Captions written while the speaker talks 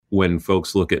when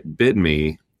folks look at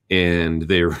Bidmii and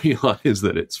they realize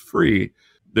that it's free,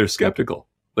 they're skeptical.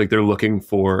 Like they're looking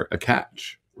for a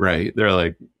catch, right? They're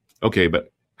like, okay,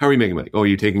 but how are you making money? Oh, are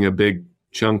you taking a big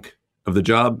chunk of the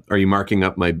job? Are you marking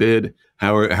up my bid?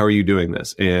 How are you doing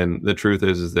this? And the truth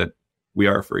is that we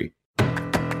are free.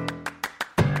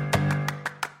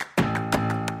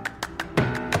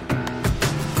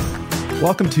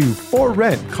 Welcome to For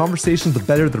Rent, conversations to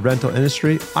better the rental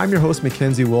industry. I'm your host,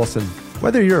 Mackenzie Wilson.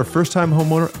 Whether you're a first-time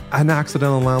homeowner, an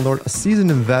accidental landlord, a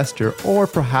seasoned investor, or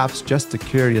perhaps just a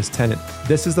curious tenant,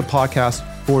 this is the podcast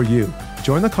for you.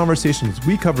 Join the conversations.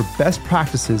 We cover best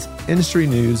practices, industry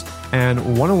news,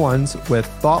 and one-on-ones with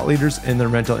thought leaders in the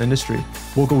rental industry.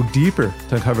 We'll go deeper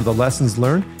to uncover the lessons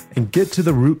learned and get to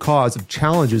the root cause of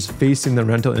challenges facing the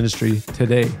rental industry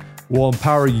today. We'll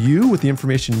empower you with the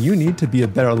information you need to be a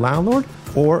better landlord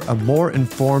or a more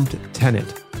informed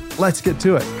tenant. Let's get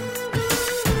to it.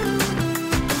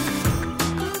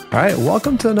 All right,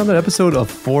 welcome to another episode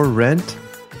of For Rent,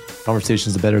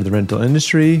 conversations to better the rental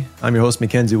industry. I'm your host,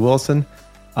 Mackenzie Wilson.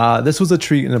 This was a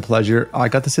treat and a pleasure. I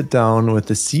got to sit down with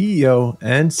the CEO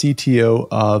and CTO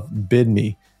of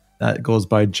Bidmii. That goes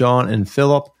by John and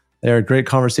Phillip. They're a great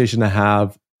conversation to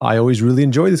have. I always really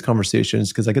enjoy these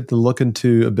conversations because I get to look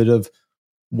into a bit of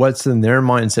what's in their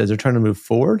mindset as they're trying to move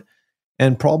forward.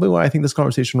 And probably why I think this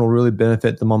conversation will really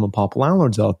benefit the mom and pop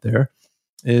landlords out there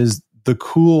is the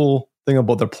cool thing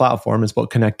about their platform is about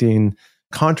connecting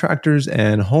contractors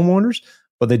and homeowners,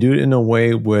 but they do it in a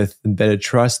way with embedded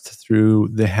trust through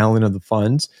the handling of the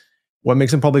funds. What makes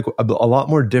them probably a lot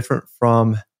more different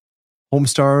from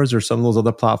HomeStars or some of those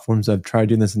other platforms that have tried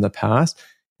doing this in the past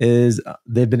is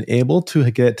they've been able to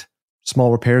get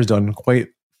small repairs done quite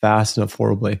fast and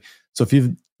affordably. So if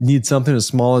you need something as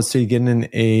small as, say, getting an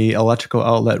electrical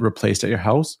outlet replaced at your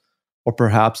house, or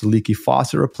perhaps a leaky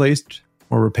faucet replaced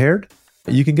or repaired,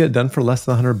 you can get it done for less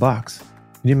than $100. Can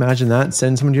you imagine that?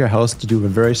 Send someone to your house to do a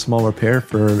very small repair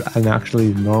for an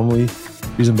actually normally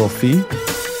reasonable fee?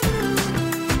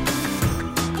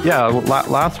 Yeah,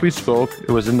 last we spoke, it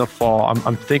was in the fall.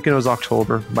 I'm thinking it was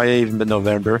October, might have even been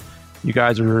November. You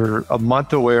guys are a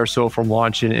month away or so from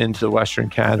launching into Western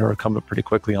Canada, or coming pretty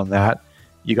quickly on that.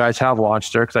 You guys have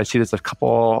launched there because I see there's a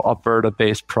couple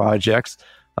Alberta-based projects.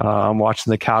 I'm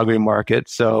watching the Calgary market.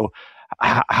 So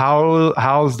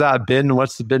how's that been?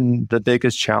 What's been the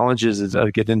biggest challenges as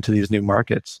I get into these new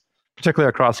markets, particularly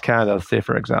across Canada, say,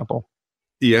 for example?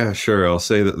 Yeah, sure. I'll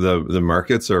say that the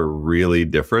markets are really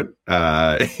different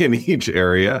in each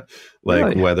area. Like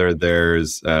really? Whether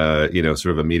there's sort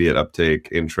of immediate uptake,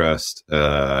 interest,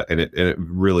 and it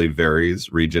really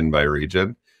varies region by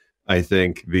region. I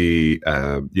think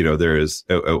there is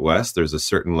out west, there's a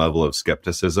certain level of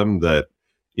skepticism that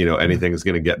anything is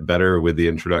going to get better with the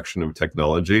introduction of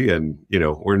technology, and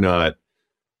we're not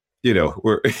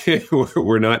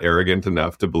we're not arrogant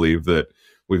enough to believe that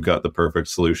we've got the perfect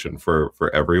solution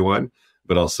for everyone.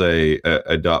 But I'll say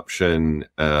adoption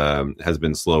has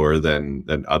been slower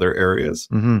than other areas.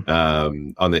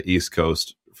 Mm-hmm. On the East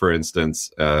Coast, for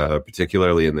instance,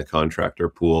 particularly in the contractor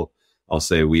pool, I'll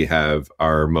say we have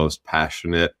our most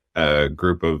passionate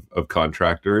group of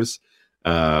contractors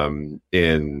in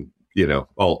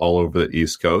all over the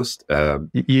East Coast.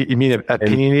 You mean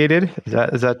opinionated?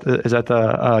 Is that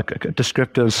the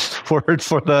descriptive word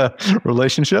for the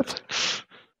relationship?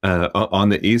 On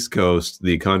the East Coast,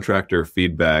 the contractor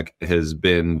feedback has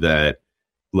been that,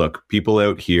 look, people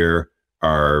out here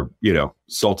are,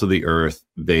 salt of the earth.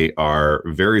 They are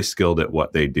very skilled at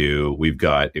what they do. We've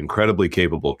got incredibly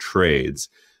capable trades,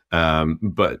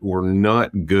 but we're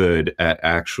not good at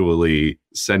actually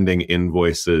sending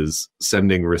invoices,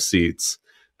 sending receipts,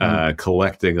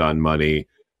 collecting on money.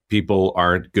 People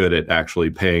aren't good at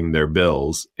actually paying their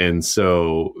bills. And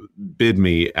so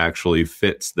Bidmii actually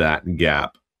fits that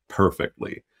gap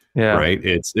perfectly. Yeah. Right.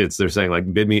 It's they're saying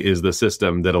like Bidmii is the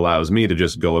system that allows me to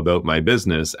just go about my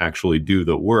business, actually do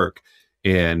the work.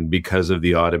 And because of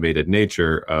the automated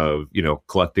nature of,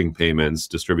 collecting payments,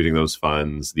 distributing those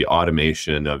funds, the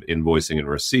automation of invoicing and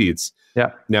receipts.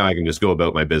 Yeah. Now I can just go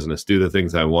about my business, do the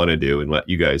things I want to do, and let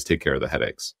you guys take care of the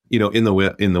headaches. In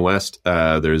the West,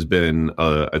 there's been,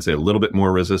 I'd say, a little bit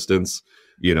more resistance.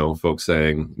 Folks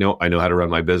saying, no, I know how to run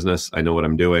my business. I know what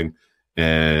I'm doing.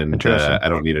 And I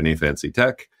don't need any fancy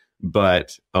tech.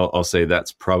 But I'll say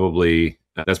that's probably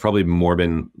more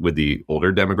been with the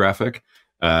older demographic.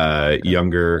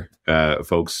 Younger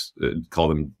folks, call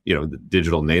them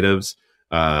digital natives,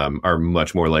 are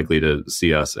much more likely to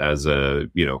see us as a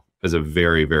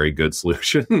very, very good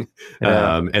solution.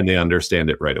 And they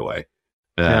understand it right away.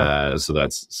 So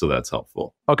that's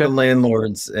helpful. Okay. The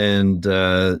landlords and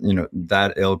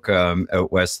that ilk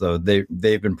out west, though, they've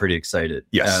been pretty excited.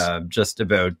 Yes. Just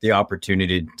about the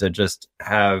opportunity to just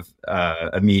have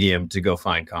a medium to go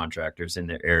find contractors in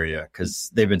their area,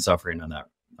 because they've been suffering on that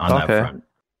front.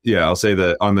 Yeah, I'll say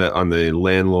that on the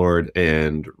landlord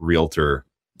and realtor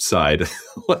side,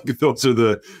 like those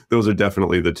are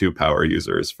definitely the two power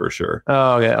users for sure.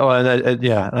 Oh yeah. Oh, and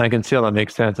I can see how that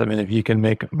makes sense. I mean, if you can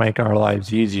make our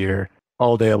lives easier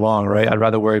all day long, right? I'd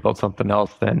rather worry about something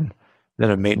else than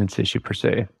a maintenance issue per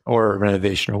se, or a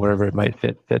renovation or whatever it might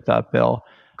fit that bill.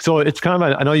 So it's kind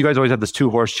of, I know you guys always have this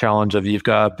 2-horse challenge of you've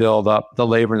got to build up the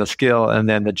labor and the skill, and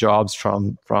then the jobs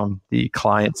from the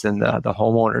clients and the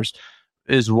homeowners.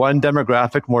 Is one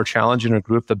demographic more challenging a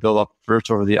group to build up first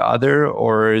over the other,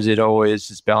 or is it always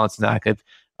this balancing act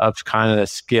of kind of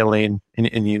scaling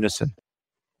in unison?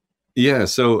 Yeah,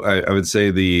 so I would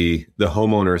say the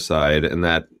homeowner side, and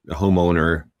that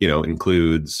homeowner,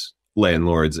 includes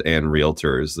landlords and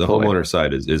realtors. The homeowner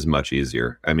side is much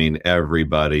easier. I mean,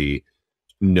 everybody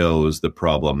knows the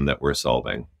problem that we're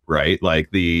solving, right? Like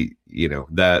the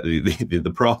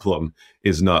problem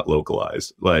is not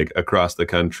localized. Like across the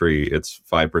country, it's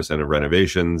 5% of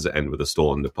renovations end with a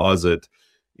stolen deposit.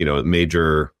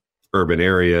 Major urban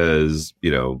areas,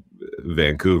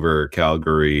 Vancouver,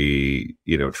 Calgary,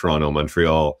 Toronto,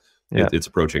 Montreal, it's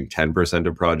approaching 10%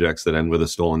 of projects that end with a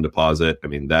stolen deposit. I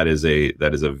mean, that is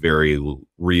a very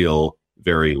real,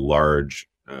 very large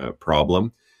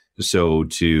problem. So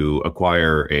to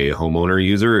acquire a homeowner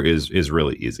user is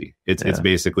really easy. It's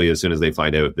basically as soon as they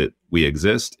find out that we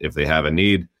exist, if they have a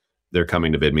need, they're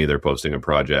coming to Bidmii, they're posting a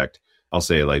project. I'll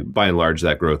say, like, by and large,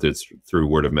 that growth is through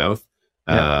word of mouth.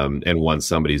 And once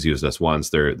somebody's used us once,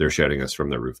 they're shouting us from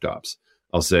the rooftops.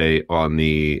 I'll say on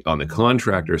the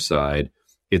contractor side,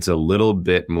 it's a little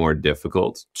bit more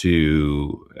difficult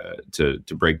to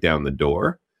break down the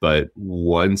door. But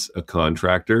once a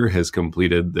contractor has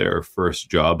completed their first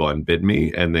job on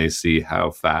Bidmii and they see how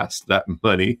fast that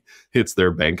money hits their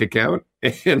bank account,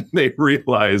 and they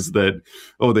realize that,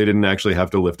 they didn't actually have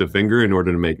to lift a finger in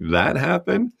order to make that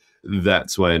happen,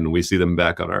 that's when we see them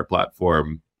back on our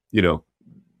platform.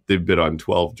 They've bid on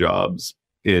 12 jobs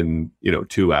in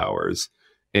 2 hours,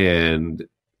 and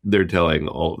they're telling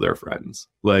all of their friends.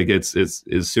 Like it's as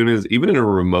soon as, even in a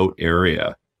remote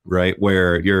area, right,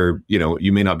 where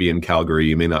you may not be in Calgary,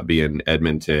 you may not be in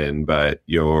Edmonton, but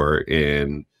you're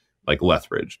in like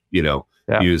Lethbridge,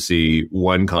 you see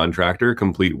one contractor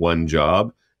complete one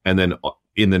job, and then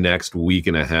in the next week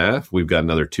and a half, we've got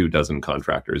another 24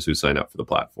 contractors who sign up for the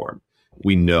platform.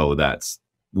 We know that's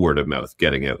word of mouth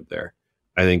getting out there.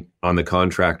 I think on the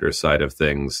contractor side of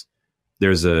things,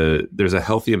 there's a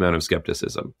healthy amount of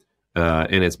skepticism.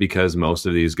 And it's because most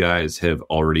of these guys have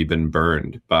already been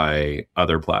burned by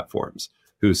other platforms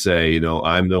who say,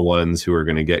 I'm the ones who are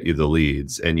going to get you the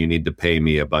leads, and you need to pay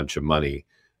me a bunch of money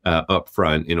up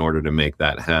front in order to make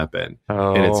that happen.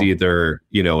 And it's either,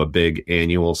 a big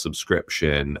annual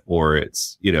subscription, or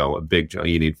it's, a big,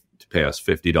 you need to pay us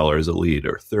 $50 a lead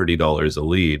or $30 a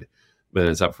lead. But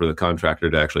it's up for the contractor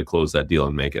to actually close that deal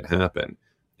and make it happen.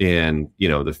 And,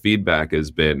 the feedback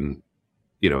has been,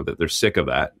 that they're sick of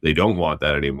that. They don't want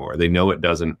that anymore. They know it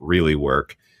doesn't really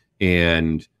work.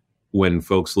 And when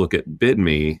folks look at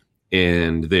Bidmii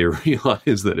and they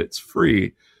realize that it's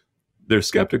free, they're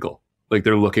skeptical. Like,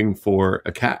 they're looking for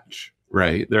a catch,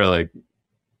 right? They're like,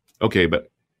 okay,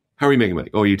 but how are you making money?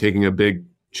 Oh, are you taking a big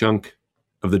chunk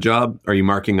of the job? Are you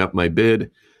marking up my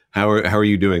bid? How are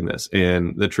you doing this?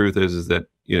 And the truth is that,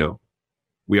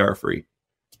 we are free.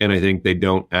 And I think they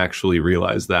don't actually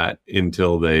realize that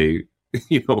until they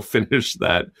finish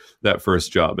that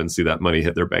first job and see that money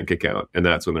hit their bank account. And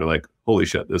that's when they're like, holy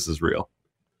shit, this is real.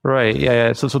 Right.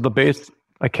 Yeah. So the base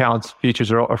accounts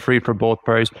features are free for both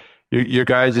parties. Your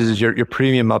guys is your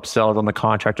premium upsells on the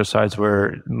contractor side,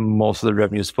 where most of the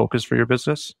revenue is focused for your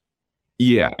business.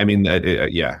 Yeah. I mean,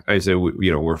 I say,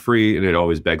 we're free, and it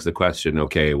always begs the question,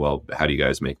 okay, well, how do you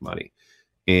guys make money?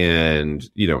 And,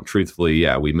 truthfully,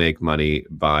 we make money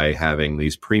by having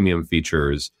these premium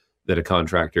features that a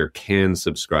contractor can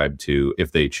subscribe to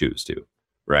if they choose to,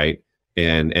 right?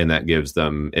 And that gives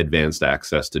them advanced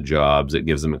access to jobs. It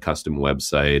gives them a custom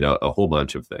website, a whole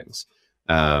bunch of things.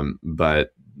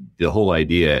 But the whole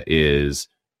idea is,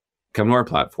 come to our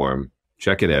platform,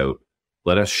 check it out.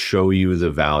 Let us show you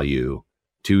the value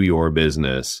to your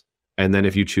business. And then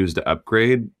if you choose to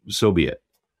upgrade, so be it.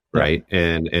 Right.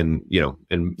 Yeah.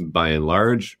 And by and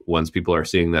large, once people are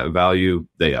seeing that value,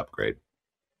 they upgrade.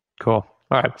 Cool.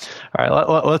 All right.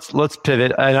 Let's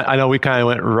pivot. I know we kind of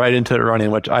went right into it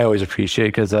running, which I always appreciate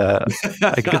because I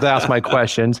get to ask my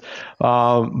questions.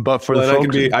 But for the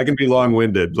folks, I can be long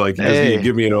winded. Like hey, you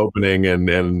give me an opening and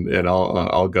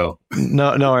I'll go.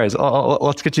 No worries.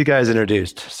 Let's get you guys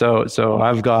introduced. So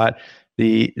I've got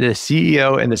the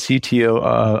CEO and the CTO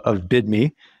of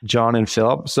Bidmii, John and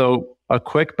Phillip. So a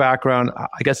quick background,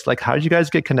 I guess, like how did you guys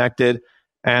get connected?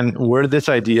 And where did this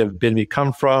idea of Bidmii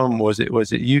come from? Was it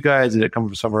you guys? Did it come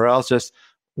from somewhere else? Just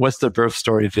what's the birth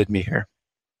story of Bidmii here?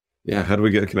 Yeah, how do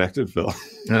we get connected, Phil?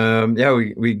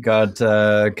 We got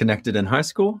connected in high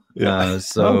school. Yeah.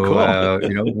 Cool.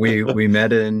 We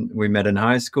met in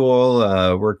high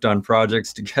school. Worked on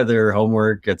projects together,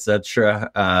 homework,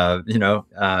 etc.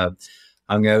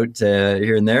 Hung out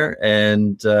here and there,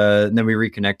 and then we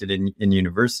reconnected in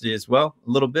university as well a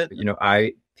little bit.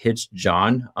 I pitched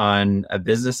John on a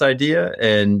business idea,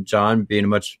 and John, being a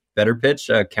much better pitch,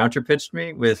 counter pitched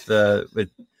me with his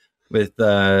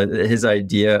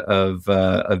idea of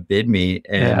Bidmii,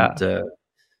 and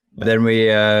then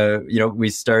we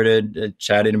started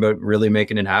chatting about really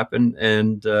making it happen,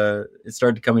 and it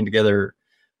started coming together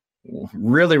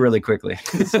really, really quickly.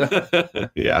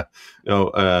 Yeah,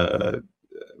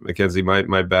 Mackenzie,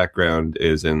 my background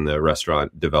is in the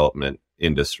restaurant development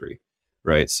industry,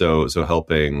 right? So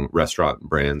helping restaurant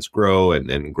brands grow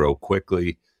and grow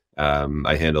quickly.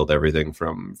 I handled everything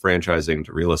from franchising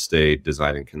to real estate,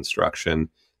 design and construction.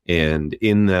 And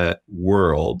in that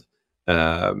world,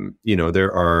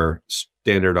 there are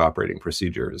standard operating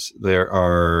procedures. There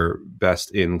are best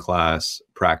in class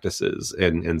practices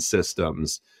and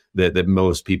systems that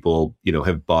most people,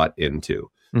 have bought into.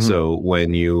 Mm-hmm. So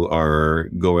when you are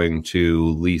going to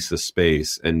lease a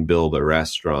space and build a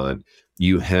restaurant,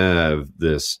 you have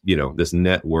this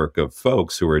network of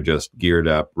folks who are just geared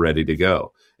up, ready to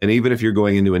go. And even if you're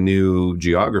going into a new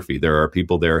geography, there are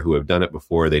people there who have done it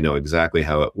before. They know exactly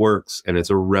how it works, and it's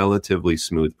a relatively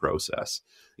smooth process.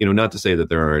 Not to say that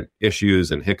there aren't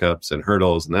issues and hiccups and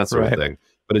hurdles and that sort of thing,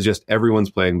 but it's just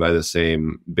everyone's playing by the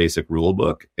same basic rule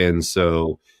book. And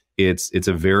so it's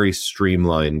a very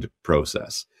streamlined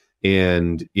process.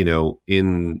 And,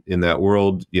 in that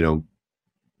world,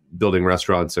 building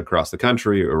restaurants across the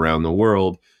country, around the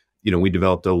world, we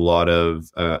developed a lot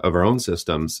of our own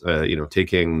systems,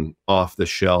 taking off the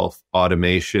shelf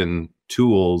automation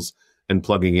tools and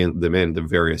plugging them into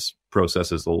various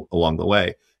processes along the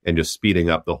way and just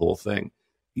speeding up the whole thing.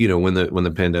 When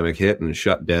the pandemic hit and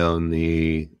shut down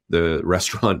the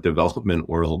restaurant development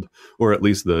world, or at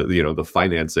least the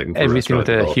financing, everything with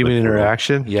a human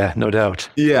interaction. Yeah, no doubt.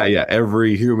 Yeah.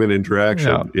 Every human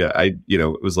interaction. Yeah.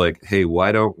 It was like, hey,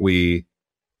 why don't we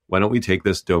take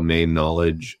this domain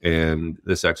knowledge and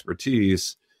this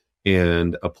expertise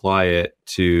and apply it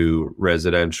to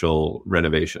residential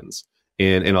renovations?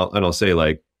 And I'll say,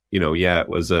 like, it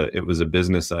was a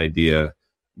business idea,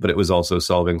 but it was also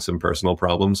solving some personal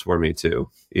problems for me too,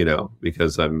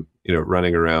 because I'm,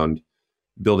 running around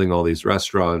building all these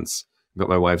restaurants, but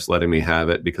my wife's letting me have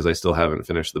it because I still haven't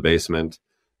finished the basement.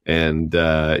 And,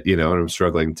 and I'm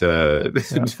struggling to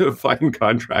find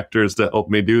contractors to help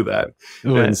me do that.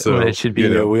 And so it should be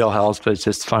your wheelhouse, but it's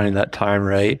just finding that time,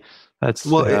 right?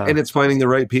 And it's finding the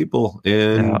right people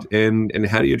and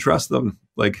how do you trust them?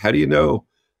 Like, how do you know?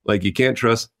 Like, you can't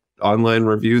trust online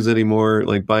reviews anymore,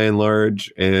 like, by and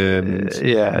large. And,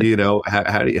 how do you know?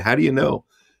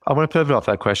 I want to pivot off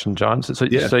that question, John. So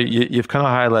you've kind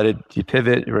of highlighted, you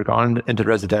pivot, you're gone into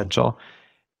residential.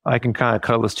 I can kind of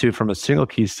cut this too from a single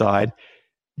key side.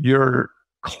 Your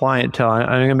clientele, I'm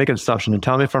going to make an assumption and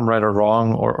tell me if I'm right or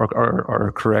wrong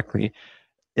or correctly.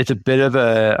 It's a bit of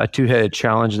a two-headed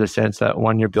challenge in the sense that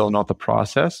one, you're building out the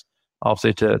process,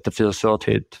 obviously to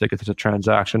facilitate, to get to the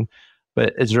transaction.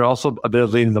 But is there also a bit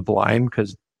of leading the blind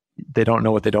because they don't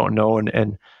know what they don't know?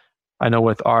 And I know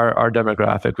with our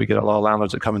demographic, we get a lot of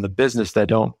landlords that come in the business that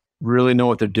don't really know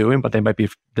what they're doing, but they might be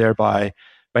there by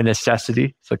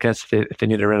necessity. So if they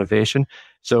need a renovation.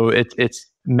 So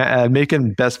it's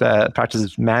making best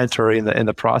practices mandatory in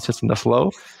the process and the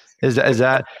flow. Is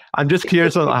that? I'm just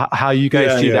curious on how you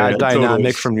guys see that dynamic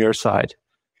totally from your side.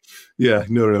 Yeah,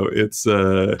 no. It's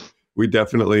we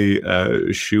definitely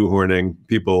shoehorning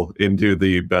people into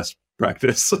the best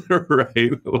practice,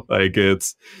 right? Like,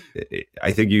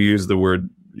 I think you use the word,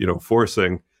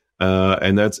 forcing,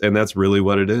 and that's really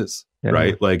what it is,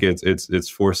 right? Like, it's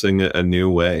forcing a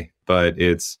new way, but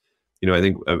it's, I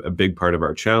think a big part of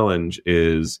our challenge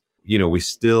is, we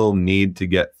still need to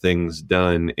get things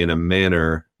done in a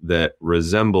manner that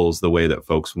resembles the way that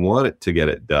folks want it to get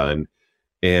it done.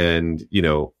 And,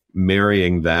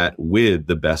 marrying that with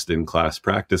the best in class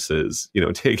practices,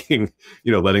 taking,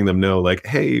 letting them know like,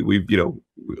 hey, we've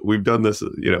done this,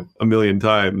 a million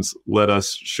times. Let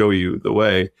us show you the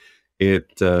way.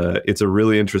 It's a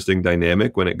really interesting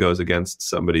dynamic when it goes against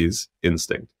somebody's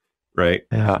instinct, right?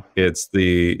 Yeah. It's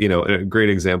a great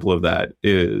example of that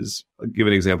is, I'll give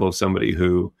an example of somebody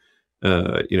who,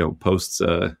 posts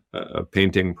a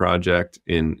painting project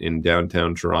in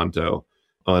downtown Toronto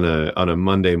on a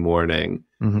Monday morning.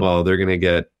 Mm-hmm. Well, they're going to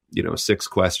get, 6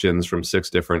 questions from 6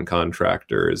 different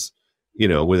contractors,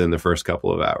 within the first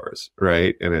couple of hours.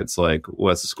 Right. And it's like,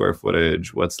 what's the square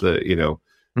footage? What's the,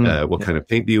 what kind of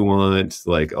paint do you want?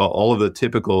 Like all of the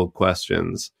typical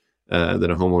questions that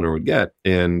a homeowner would get.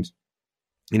 And,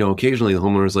 occasionally the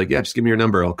homeowner's like, yeah, just give me your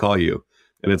number. I'll call you.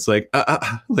 And it's like,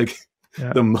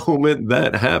 the moment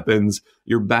that happens,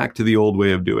 you're back to the old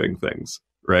way of doing things.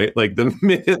 Right? Like the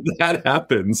minute that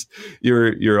happens,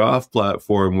 you're off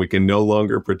platform. We can no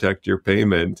longer protect your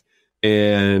payment.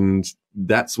 And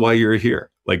that's why you're here.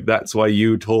 Like, that's why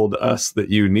you told us that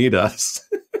you need us.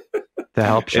 To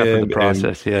help shepherd the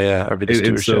process.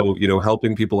 And so,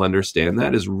 helping people understand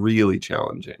that is really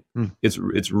challenging.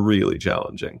 It's really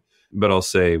challenging. But I'll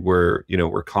say we're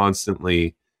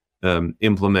constantly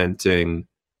implementing,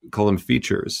 call them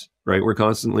features, right? We're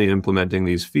constantly implementing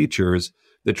these features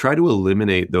that try to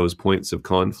eliminate those points of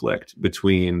conflict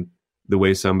between the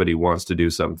way somebody wants to do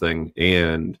something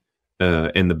and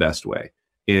the best way.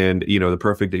 And, the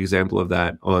perfect example of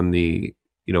that on the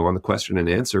question and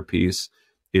answer piece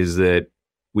is that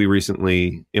we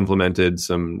recently implemented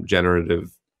some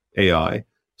generative AI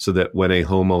so that when a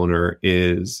homeowner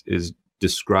is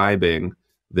describing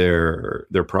their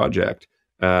project,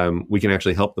 we can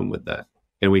actually help them with that.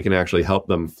 And we can actually help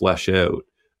them flesh out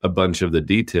a bunch of the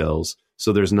details.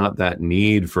 So there's not that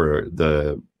need for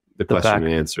the question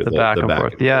and answer, the back and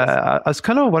forth. Yeah, I was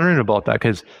kind of wondering about that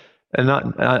and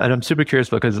I'm super curious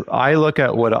because I look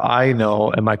at what I know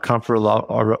and my comfort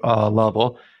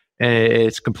level, and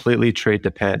it's completely trade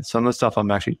dependent. Some of the stuff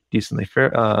I'm actually decently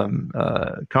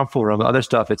comfortable with. Other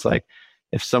stuff, it's like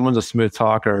if someone's a smooth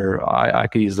talker, I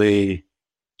could easily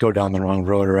go down the wrong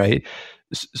road, right?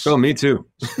 Oh, me too.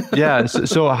 Yeah.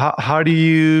 So how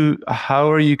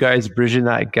are you guys bridging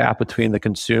that gap between the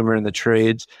consumer and the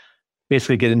trades,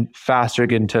 basically getting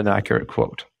to an accurate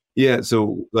quote? Yeah.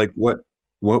 So like what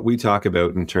we talk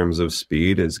about in terms of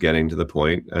speed is getting to the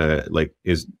point,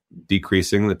 is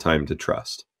decreasing the time to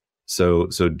trust. So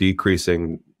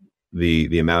decreasing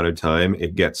the amount of time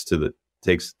it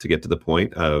takes to get to the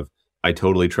point of, I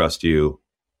totally trust you.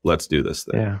 Let's do this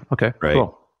thing. Yeah. Okay. Right.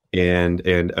 Cool. And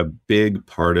a big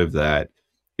part of that,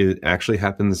 it actually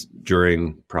happens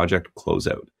during project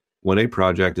closeout. When a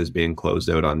project is being closed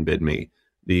out on Bidmii,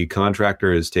 the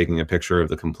contractor is taking a picture of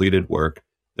the completed work.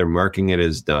 They're marking it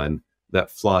as done.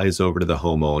 That flies over to the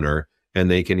homeowner,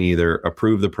 and they can either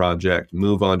approve the project,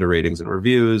 move on to ratings and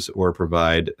reviews, or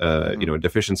provide a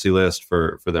deficiency list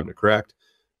for them to correct.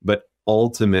 But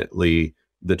ultimately,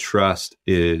 the trust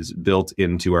is built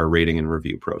into our rating and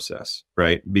review process,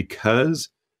 right? Because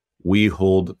we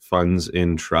hold funds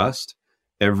in trust,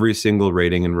 every single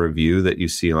rating and review that you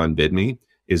see on Bidmii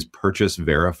is purchase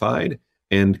verified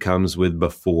and comes with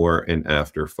before and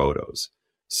after photos.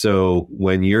 So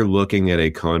when you're looking at a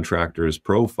contractor's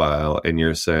profile and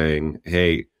you're saying,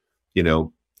 hey,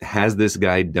 has this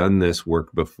guy done this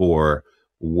work before?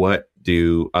 What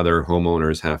do other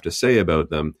homeowners have to say about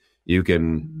them? You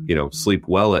can, sleep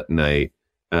well at night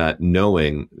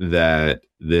knowing that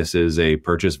this is a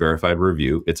purchase verified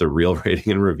review. It's a real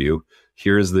rating and review.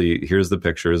 Here's the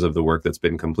pictures of the work that's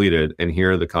been completed, and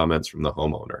here are the comments from the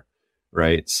homeowner,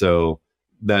 right? So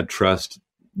that trust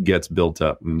gets built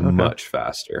up much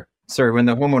faster. Sorry, when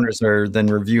the homeowners are then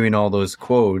reviewing all those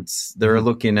quotes, they're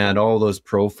looking at all those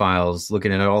profiles,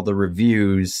 looking at all the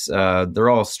reviews. They're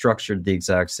all structured the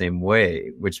exact same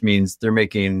way, which means they're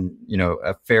making,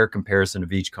 a fair comparison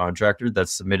of each contractor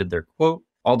that's submitted their quote.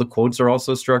 All the quotes are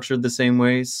also structured the same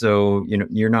way. So,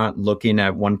 you're not looking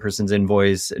at one person's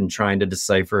invoice and trying to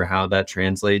decipher how that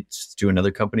translates to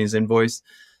another company's invoice.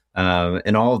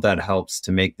 And all of that helps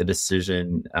to make the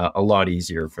decision a lot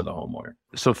easier for the homeowner.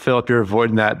 So, Phillip, you're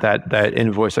avoiding that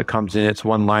invoice that comes in. It's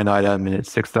one line item and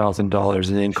it's $6,000,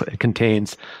 and it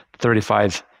contains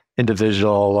 35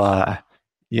 individual,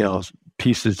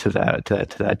 pieces to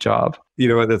that job. You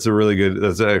know what? That's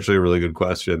actually a really good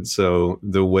question. So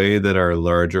the way that our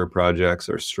larger projects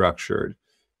are structured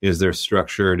is they're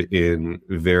structured in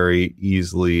very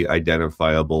easily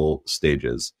identifiable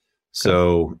stages.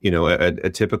 So, a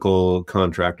typical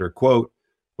contractor quote,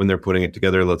 when they're putting it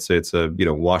together, let's say it's a,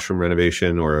 washroom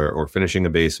renovation or finishing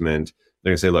a basement,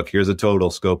 They're going to say, look, here's a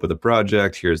total scope of the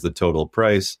project. Here's the total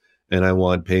price. And I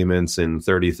want payments in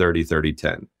 30, 30, 30,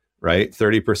 10, right?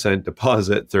 30%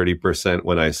 deposit, 30%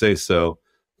 when I say so,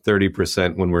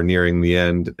 30% when we're nearing the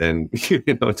end, and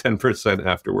 10%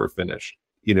 after we're finished.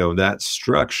 That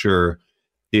structure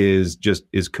is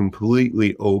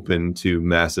completely open to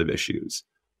massive issues,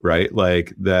 right?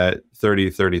 Like that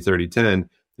 30, 30, 30, 10,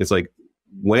 it's like,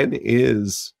 when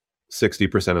is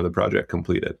 60% of the project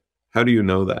completed? How do you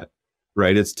know that,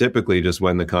 right? It's typically just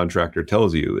when the contractor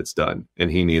tells you it's done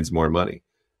and he needs more money.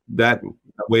 That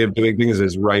way of doing things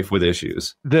is rife with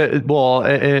issues.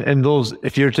 And those,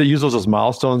 if you're to use those as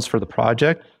milestones for the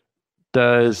project,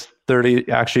 does 30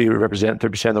 actually represent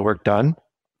 30% of the work done?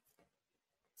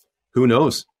 Who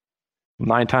knows?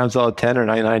 9 times out of 10 or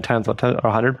 99 times out of 10 or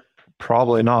 100?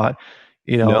 Probably not.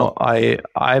 No.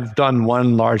 I've done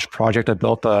one large project. I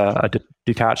built a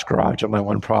detached garage on my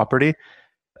one property.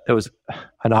 It was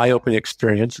an eye-opening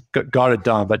experience. Got it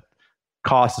done, but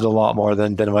costed a lot more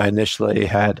than what I initially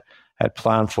had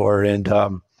planned for. And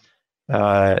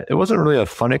it wasn't really a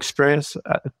fun experience.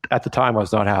 At the time, I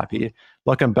was not happy.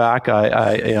 Looking back,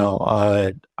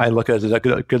 I look at it as a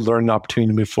good learning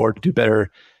opportunity to move forward to do better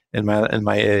in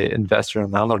my investor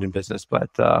and landlording business.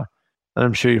 But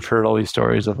I'm sure you've heard all these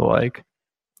stories of like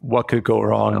what could go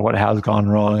wrong and what has gone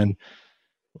wrong. And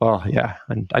well, yeah,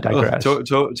 and I digress.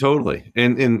 Totally,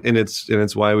 and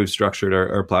it's why we've structured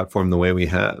our platform the way we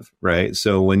have, right?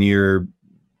 So when you're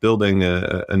building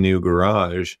a new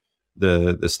garage,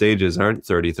 the stages aren't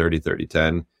 30, 30, 30,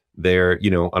 10. They're,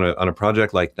 on a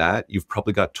project like that, you've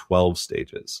probably got 12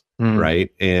 stages, right?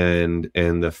 And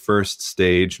the first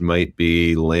stage might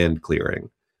be land clearing.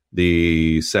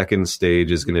 The second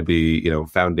stage is going to be,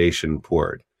 foundation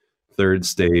poured. Third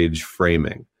stage,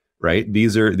 framing, right?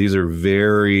 These are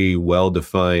very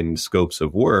well-defined scopes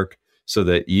of work, so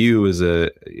that you as a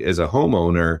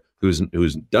homeowner who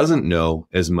doesn't know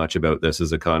as much about this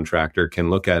as a contractor can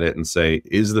look at it and say,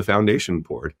 is the foundation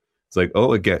poured? It's like,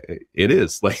 oh, again, it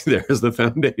is. Like, there's the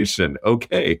foundation.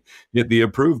 Okay, hit the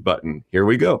approve button. Here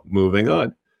we go. Moving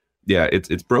on. Yeah,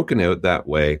 it's broken out that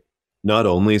way, not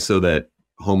only so that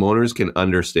homeowners can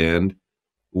understand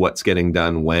what's getting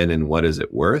done when and what is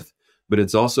it worth, but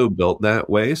it's also built that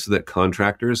way so that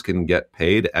contractors can get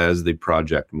paid as the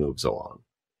project moves along,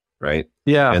 right?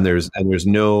 Yeah. And there's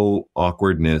no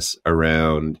awkwardness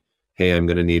around, hey, I'm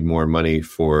going to need more money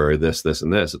for this,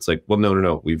 and this. It's like, well,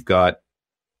 no. We've got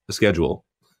a schedule.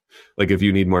 Like, if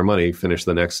you need more money, finish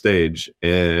the next stage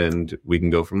and we can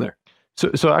go from there.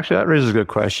 So actually that raises a good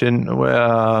question.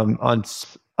 On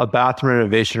a bathroom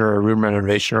renovation or a room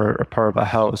renovation or a part of a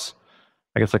house,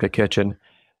 I guess like a kitchen,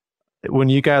 when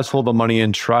you guys hold the money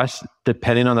in trust,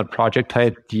 depending on the project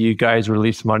type, do you guys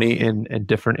release money in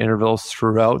different intervals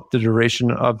throughout the duration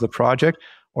of the project,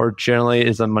 or generally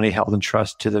is the money held in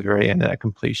trust to the very end at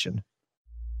completion?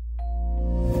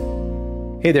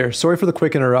 Hey there, sorry for the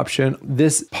quick interruption.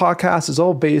 This podcast is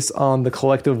all based on the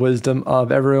collective wisdom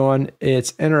of everyone.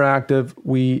 It's interactive.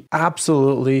 We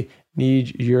absolutely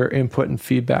need your input and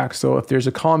feedback. So if there's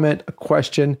a comment, a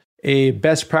question, a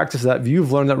best practice that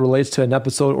you've learned that relates to an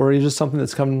episode, or just something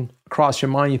that's come across your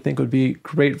mind you think would be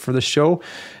great for the show,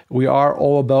 we are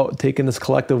all about taking this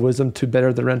collective wisdom to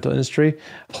better the rental industry.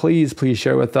 Please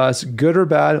share with us, good or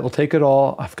bad. We'll take it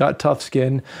all. I've got tough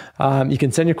skin. You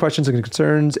can send your questions and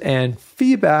concerns and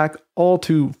feedback all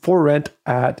to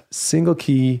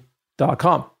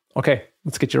forrent@singleKey.com. Okay,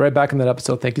 let's get you right back in that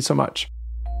episode. Thank you so much.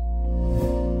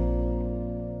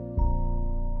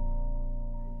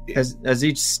 As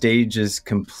each stage is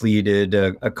completed,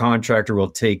 a contractor will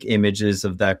take images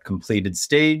of that completed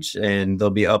stage and they'll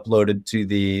be uploaded to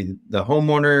the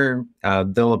homeowner.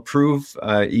 They'll approve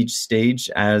each stage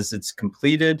as it's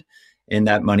completed, and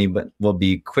that money will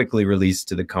be quickly released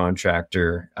to the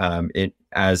contractor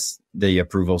as the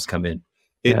approvals come in.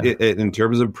 In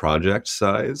terms of project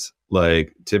size,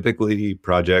 like typically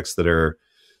projects that are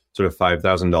sort of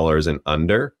 $5,000 and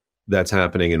under, that's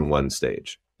happening in one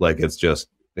stage. Like, it's just,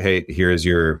 hey, here's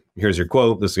your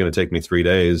quote. This is going to take me 3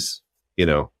 days.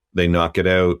 They knock it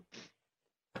out,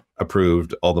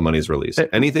 approved, all the money's released.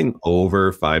 Anything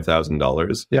over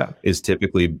 $5,000 is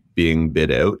typically being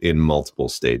bid out in multiple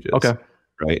stages. Okay.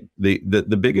 Right.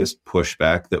 The biggest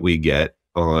pushback that we get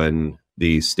on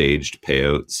the staged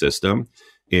payout system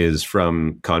is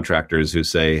from contractors who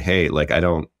say, hey, like, I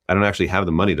don't actually have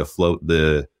the money to float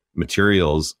the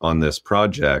materials on this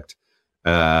project.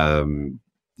 What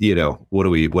do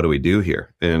we do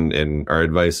here? And our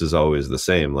advice is always the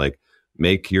same, like,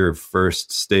 make your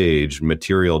first stage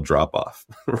material drop off,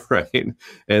 right?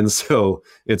 And so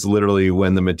it's literally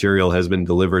when the material has been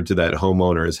delivered to that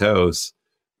homeowner's house,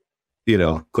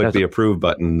 click the approve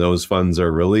button, those funds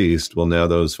are released. Well, now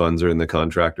those funds are in the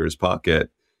contractor's pocket,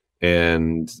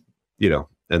 and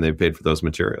and they paid for those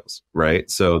materials, right?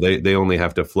 So they only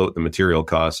have to float the material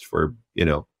cost for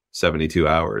 72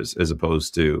 hours as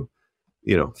opposed to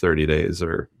 30 days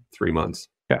or 3 months.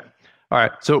 Yeah. All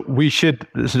right. So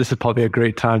this is probably a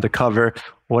great time to cover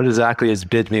what exactly is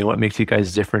Bidmii, what makes you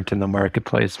guys different in the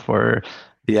marketplace for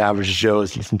the average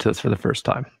Joe's listening to this for the first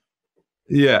time.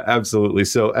 Yeah, absolutely.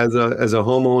 So as a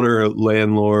homeowner,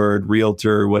 landlord,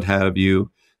 realtor, what have you,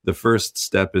 the first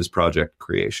step is project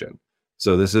creation.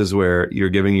 So this is where you're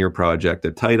giving your project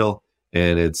a title,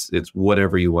 and it's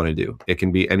whatever you want to do. It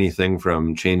can be anything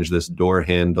from change this door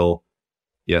handle.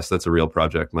 Yes, that's a real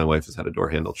project. My wife has had a door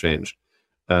handle changed,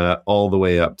 all the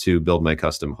way up to build my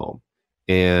custom home.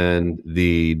 And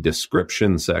the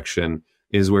description section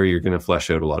is where you're going to flesh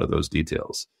out a lot of those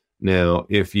details. Now,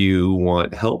 if you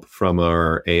want help from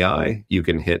our AI, you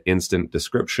can hit instant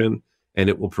description, and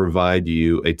it will provide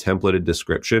you a templated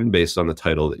description based on the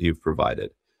title that you've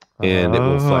provided. And it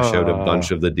will flesh out a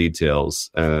bunch of the details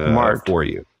for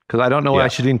you. Because I don't know what I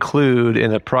should include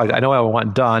in a project. I know what I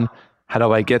want done. How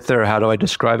do I get there? How do I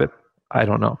describe it? I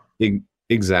don't know.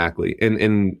 Exactly.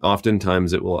 And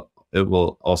oftentimes it will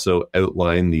also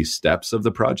outline the steps of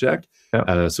the project.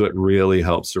 Yep. So it really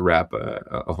helps to wrap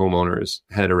a homeowner's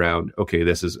head around, okay,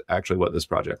 this is actually what this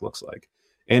project looks like.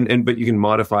 But you can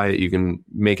modify it. You can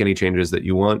make any changes that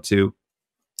you want to.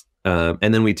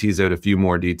 And then we tease out a few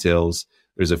more details.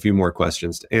 There's a few more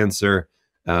questions to answer.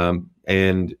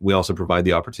 And we also provide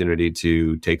the opportunity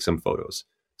to take some photos.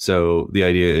 So the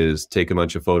idea is take a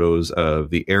bunch of photos of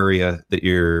the area that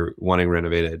you're wanting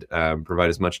renovated, provide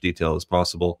as much detail as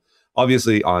possible.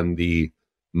 Obviously, on the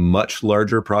much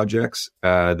larger projects,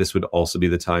 this would also be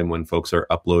the time when folks are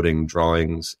uploading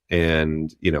drawings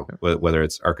and, whether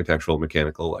it's architectural,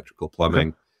 mechanical, electrical,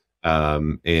 plumbing,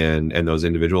 and those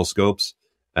individual scopes.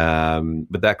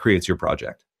 But that creates your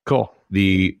project. Cool.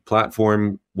 The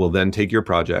platform will then take your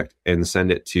project and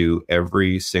send it to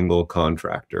every single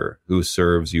contractor who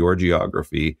serves your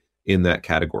geography in that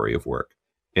category of work.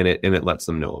 And it lets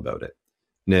them know about it.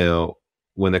 Now,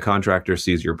 when the contractor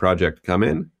sees your project come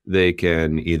in, they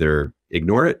can either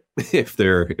ignore it if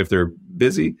they're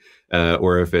busy,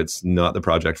 or if it's not the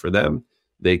project for them.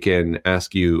 They can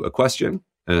ask you a question,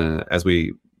 as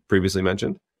we previously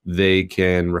mentioned. They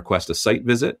can request a site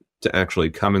visit to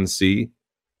actually come and see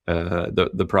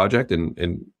the project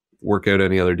and work out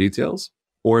any other details.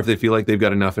 Or if they feel like they've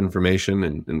got enough information,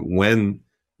 and when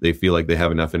they feel like they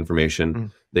have enough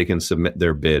information, they can submit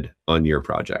their bid on your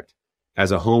project.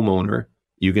 As a homeowner,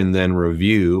 you can then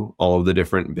review all of the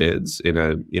different bids in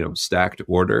a stacked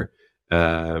order.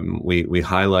 We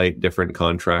highlight different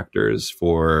contractors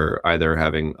for either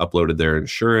having uploaded their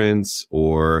insurance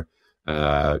or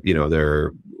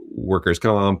their workers'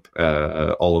 comp,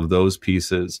 all of those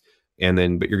pieces.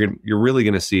 But you're really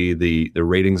going to see the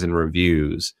ratings and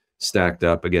reviews stacked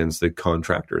up against the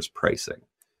contractor's pricing.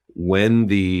 When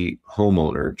the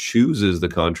homeowner chooses the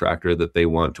contractor that they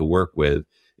want to work with,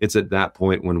 it's at that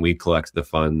point when we collect the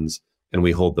funds and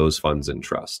we hold those funds in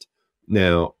trust.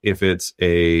 Now, if it's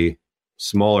a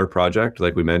smaller project,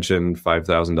 like we mentioned,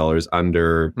 $5,000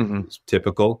 under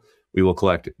typical, we will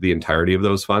collect the entirety of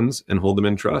those funds and hold them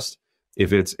in trust.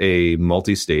 If it's a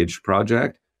multi-stage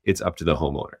project, it's up to the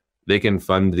homeowner. They can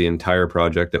fund the entire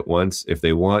project at once if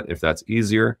they want, if that's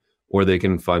easier, or they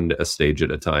can fund a stage at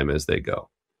a time as they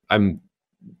go. I'm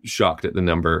shocked at the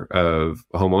number of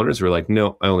homeowners who are like,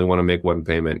 no, I only want to make one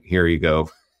payment. Here you go.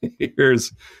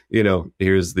 here's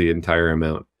the entire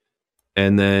amount.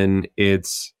 And then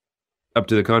it's up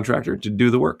to the contractor to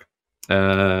do the work.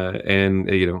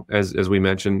 As we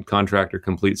mentioned, contractor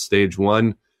completes stage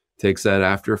one, takes that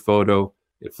after photo.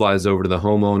 It flies over to the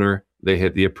homeowner. They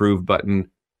hit the approve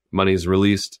button. Money's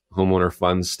released. Homeowner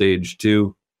funds stage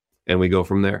two, and we go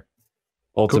from there.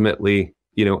 Ultimately,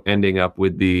 ending up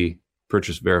with the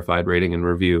purchase verified rating and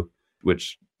review,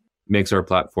 which makes our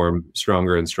platform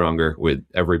stronger and stronger with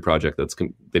every project that's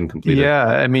been completed. Yeah,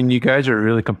 I mean, you guys are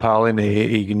really compiling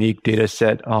a unique data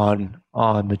set on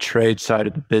the trade side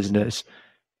of the business,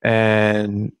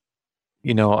 and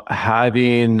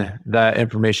having that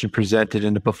information presented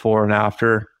in the before and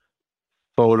after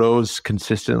photos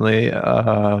consistently,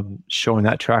 showing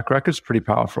that track record is pretty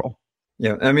powerful.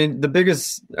 Yeah, I mean,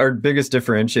 our biggest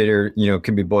differentiator,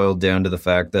 can be boiled down to the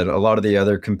fact that a lot of the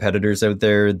other competitors out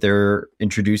there, they're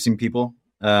introducing people,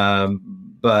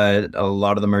 but a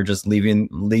lot of them are just leaving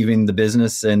the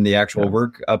business and the actual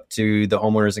work up to the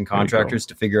homeowners and contractors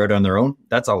to figure out on their own.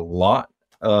 That's a lot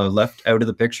left out of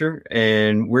the picture,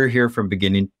 and we're here from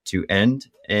beginning to end.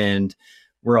 And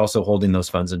we're also holding those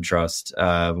funds in trust,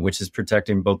 which is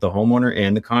protecting both the homeowner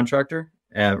and the contractor.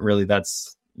 Really,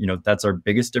 that's our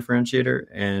biggest differentiator,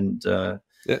 and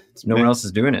no one else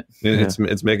is doing it.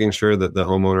 It's making sure that the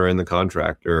homeowner and the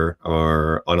contractor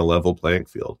are on a level playing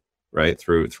field, right,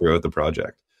 throughout the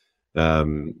project.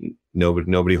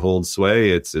 Nobody holds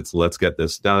sway. It's let's get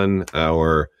this done.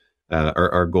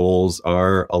 Our goals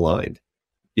are aligned.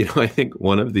 I think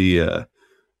one of the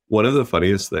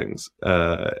funniest things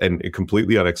and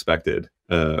completely unexpected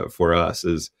for us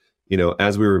is,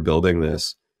 as we were building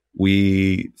this,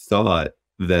 we thought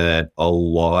that a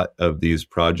lot of these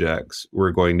projects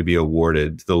were going to be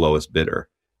awarded to the lowest bidder,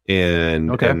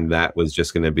 and that was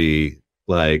just going to be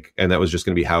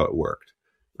how it worked,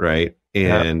 right?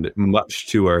 And much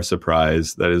to our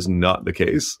surprise, that is not the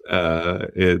case.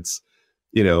 It's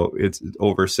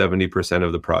over 70%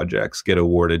 of the projects get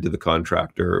awarded to the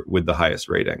contractor with the highest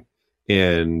rating,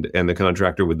 and the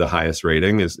contractor with the highest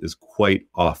rating is quite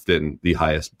often the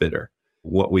highest bidder.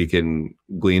 What we can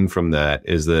glean from that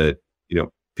is that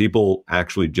people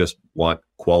actually just want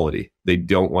quality. They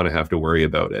don't want to have to worry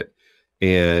about it.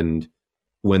 And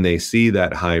when they see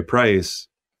that high price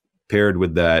paired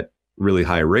with that really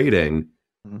high rating,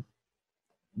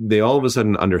 they all of a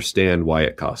sudden understand why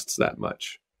it costs that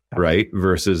much, right?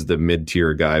 Versus the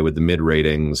mid-tier guy with the mid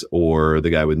ratings, or the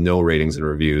guy with no ratings and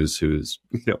reviews who's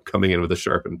coming in with a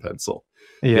sharpened pencil.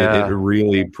 It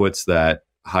really puts that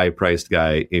high-priced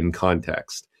guy in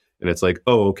context. And it's like,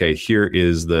 oh, okay,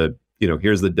 here's the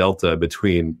delta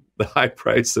between the high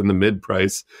price and the mid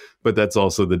price, but that's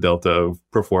also the delta of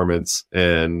performance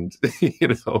and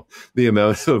the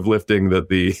amount of lifting that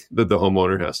the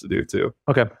homeowner has to do too.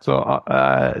 Okay, so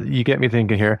you get me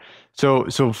thinking here. So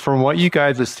from what you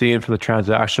guys are seeing for the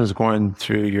transactions going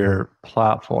through your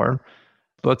platform,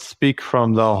 let's speak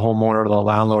from the homeowner or the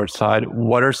landlord side.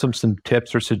 What are some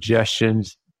tips or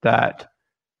suggestions that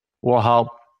will help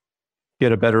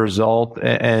get a better result,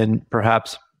 and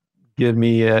perhaps give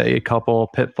me a couple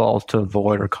pitfalls to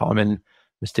avoid or common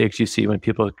mistakes you see when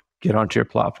people get onto your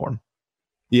platform?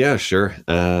 Yeah, sure.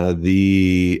 I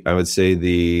would say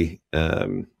the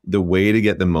way to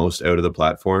get the most out of the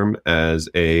platform as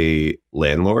a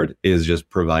landlord is just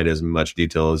provide as much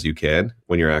detail as you can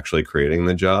when you're actually creating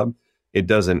the job. It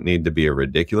doesn't need to be a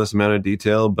ridiculous amount of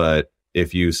detail, but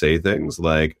if you say things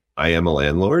like, I am a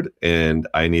landlord and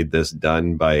I need this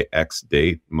done by X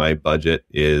date, my budget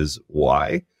is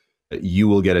Y, you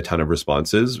will get a ton of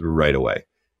responses right away.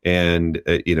 And,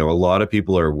 a lot of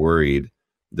people are worried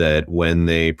that when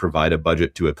they provide a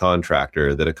budget to a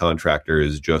contractor, that a contractor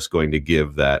is just going to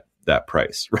give that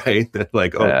price, right? That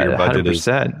like, your budget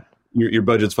 100%. is, your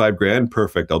budget's $5,000.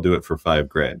 Perfect. I'll do it for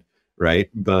 $5,000. Right.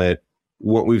 But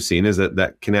what we've seen is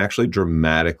that can actually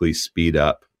dramatically speed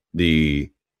up the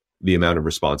amount of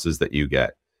responses that you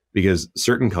get, because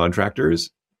certain contractors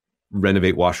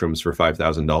renovate washrooms for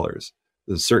 $5,000.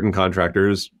 Certain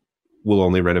contractors will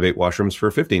only renovate washrooms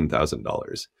for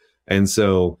 $15,000. And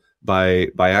so by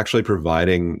actually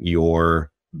providing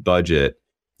your budget,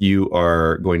 you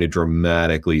are going to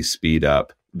dramatically speed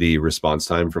up the response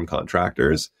time from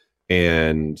contractors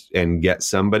and get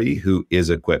somebody who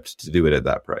is equipped to do it at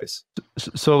that price.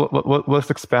 So let's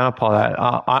expand upon that.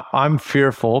 I'm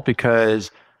fearful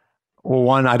because, well,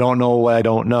 one, I don't know what I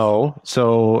don't know.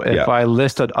 So if I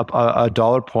list a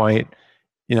dollar point,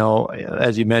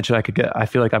 as you mentioned, I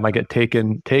feel like I might get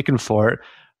taken for it.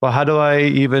 Well, how do I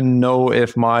even know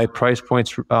if my price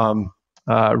point's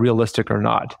realistic or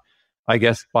not? I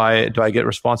guess do I get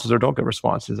responses or don't get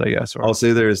responses? I guess. Or, I'll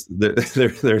say there's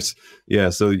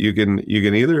So you can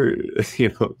either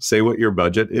say what your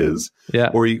budget is,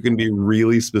 or you can be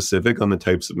really specific on the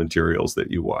types of materials that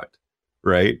you want.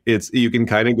 Right? You can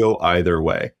kind of go either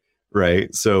way.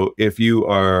 Right. So if you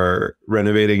are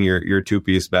renovating your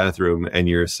 2-piece bathroom and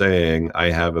you're saying,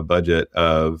 I have a budget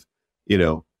of,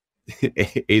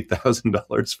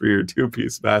 $8,000 for your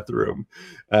 2-piece bathroom,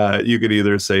 you could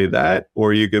either say that,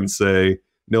 or you can say,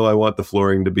 no, I want the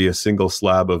flooring to be a single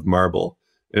slab of marble.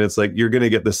 And it's like, you're going to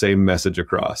get the same message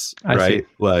across. Right.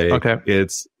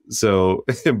 It's so,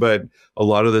 but a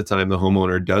lot of the time the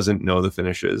homeowner doesn't know the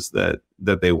finishes that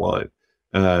they want.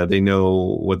 They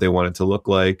know what they want it to look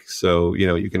like. So,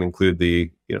 you can include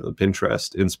the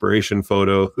Pinterest inspiration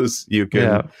photos. You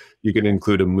can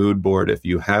include a mood board if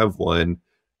you have one.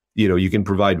 You can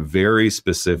provide very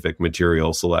specific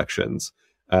material selections,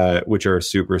 which are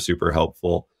super, super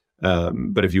helpful.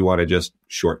 But if you want to just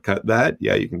shortcut that,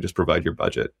 you can just provide your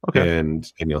budget and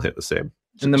you'll hit the same.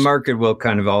 And the market will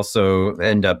kind of also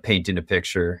end up painting a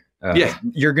picture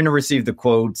You're going to receive the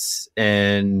quotes,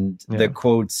 and the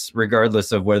quotes,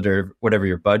 regardless of whatever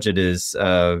your budget is,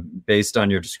 based on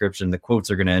your description, the quotes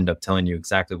are going to end up telling you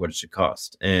exactly what it should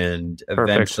cost. And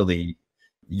eventually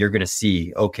you're going to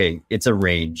see, okay, it's a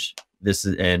range.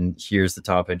 And here's the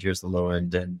top end, here's the low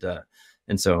end.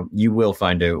 And so you will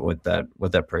find out what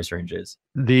that price range is.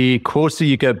 The quotes that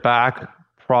you get back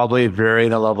probably vary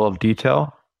in a level of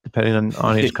detail depending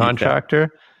on each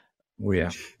contractor.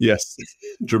 Yeah. Yes,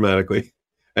 dramatically.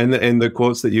 And the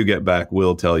quotes that you get back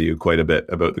will tell you quite a bit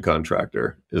about the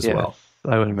contractor as well.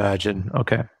 I would imagine.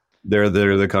 Okay. They're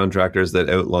the contractors that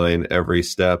outline every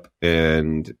step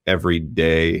and every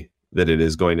day that it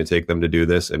is going to take them to do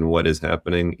this and what is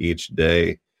happening each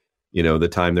day. You know, the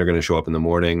time they're going to show up in the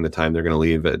morning, the time they're going to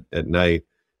leave at night,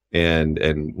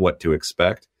 and what to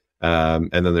expect.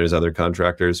 And then there's other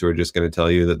contractors who are just going to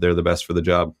tell you that they're the best for the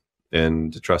job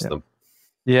and to trust them.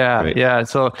 Yeah, right? Yeah.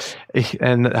 So,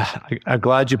 and I'm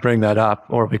glad you bring that up,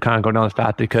 or we kind of go down this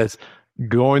path, because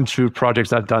going through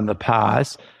projects I've done in the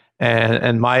past,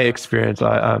 and my experience,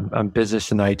 I'm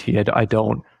business and IT. I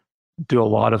don't do a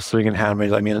lot of swinging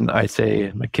hammers. I mean, I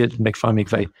say, my kids make fun of me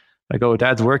because I go,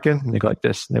 Dad's working, and they go like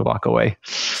this, and they walk away.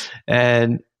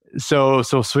 And so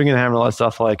swinging hammer, all that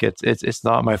stuff, like it's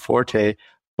not my forte.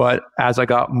 But as I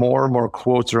got more and more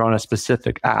quotes around a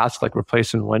specific ask, like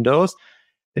replacing windows,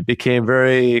 it became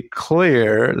very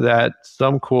clear that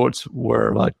some quotes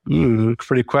were like,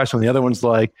 pretty questionable. The other one's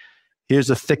like, here's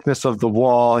the thickness of the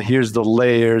wall, here's the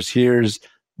layers, here's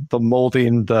the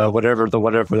molding, the whatever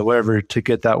to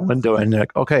get that window. And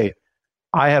like, okay,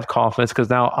 I have confidence because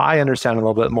now I understand a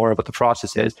little bit more what the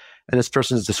process is, and this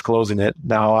person is disclosing it.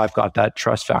 Now I've got that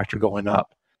trust factor going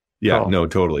up. Yeah, no,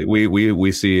 totally.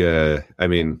 We see, I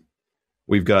mean,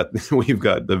 we've got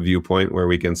the viewpoint where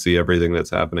we can see everything that's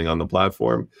happening on the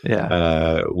platform.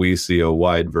 Yeah. We see a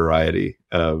wide variety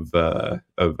of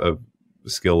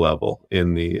skill level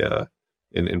in the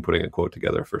in putting a quote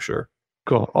together for sure.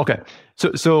 Cool. Okay.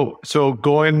 So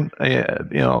going,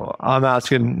 I'm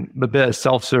asking a bit of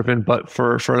self-serving, but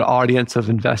for an audience of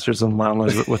investors and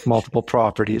landlords with multiple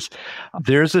properties,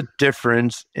 there's a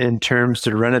difference in terms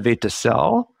to renovate to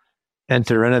sell and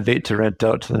to renovate to rent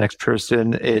out to the next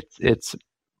person. It's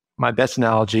my best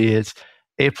analogy is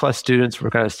A+ students we're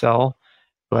going to sell,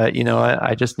 but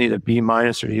I just need a B-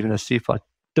 or even a C+.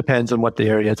 Depends on what the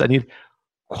area is. I need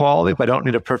quality, but I don't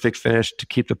need a perfect finish to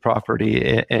keep the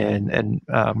property in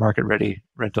market ready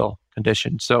rental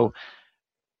condition. So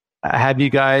have you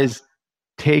guys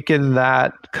taken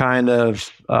that kind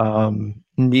of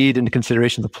need into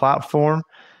consideration, the platform,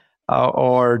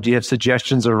 or do you have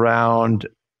suggestions around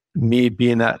me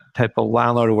being that type of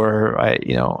landlord where I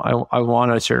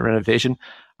want a certain renovation?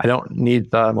 I don't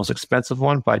need the most expensive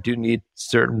one, but I do need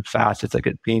certain facets, like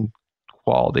it being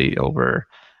quality over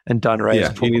and done right.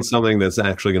 Yeah, you need something that's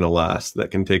actually going to last,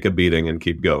 that can take a beating and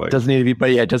keep going. It doesn't need to be,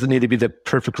 but it doesn't need to be the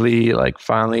perfectly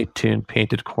finely tuned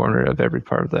painted corner of every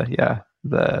part of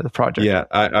the project. Yeah,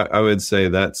 I would say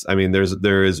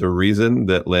there is a reason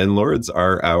that landlords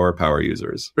are our power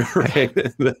users, right?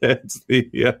 That's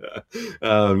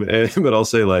but I'll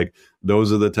say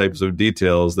those are the types of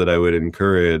details that I would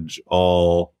encourage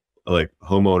all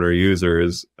homeowner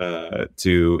users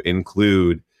to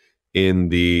include in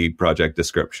the project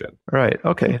description. Right.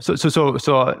 Okay. So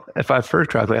if I've heard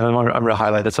correctly, I'm going to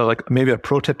highlight that. So maybe a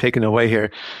pro tip taken away here,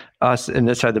 us in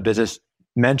this side of the business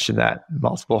mention that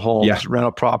multiple homes,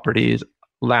 rental properties,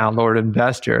 landlord,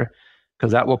 investor,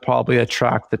 because that will probably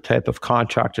attract the type of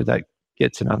contractor that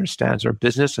gets and understands our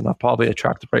business, and that'll probably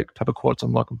attract the right type of quotes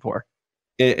I'm looking for.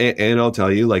 And I'll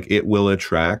tell you, it will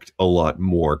attract a lot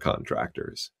more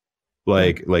contractors.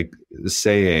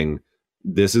 Saying,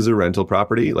 this is a rental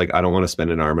property. I don't want to spend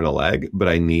an arm and a leg, but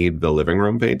I need the living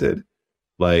room painted.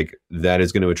 That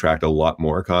is going to attract a lot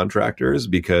more contractors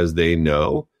because they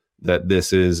know that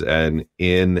this is an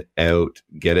in, out,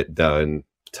 get it done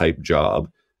type job.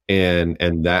 And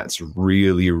that's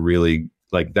really, really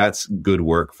that's good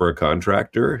work for a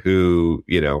contractor who,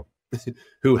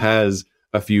 who has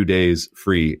a few days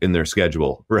free in their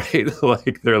schedule, right?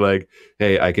 They're like,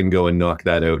 hey, I can go and knock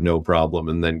that out, no problem,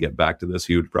 and then get back to this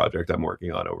huge project I'm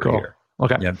working on over here.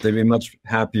 Okay. Yeah, they'd be much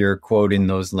happier quoting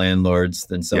those landlords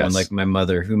than someone like my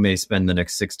mother, who may spend the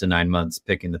next 6 to 9 months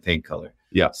picking the paint color.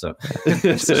 Yeah. So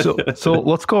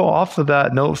let's go off of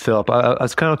that note, Phillip. I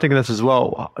was kind of thinking this as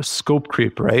well. Scope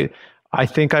creep, right? I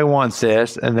think I want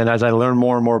this, and then as I learn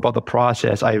more and more about the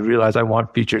process, I realize I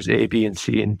want features A, B, and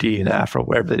C, and D, and F, or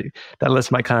wherever that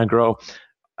list might kind of grow.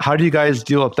 How do you guys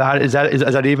deal with that? Is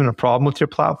that even a problem with your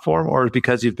platform, or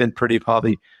because you've been pretty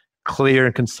probably clear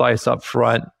and concise up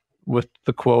front with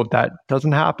the quote, that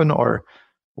doesn't happen? Or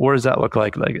What does that look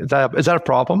like? Like, is that a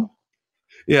problem?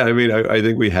 Yeah, I mean, I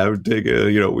think we have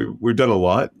taken, we've done a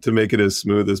lot to make it as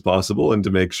smooth as possible and to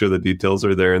make sure the details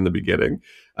are there in the beginning.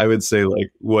 I would say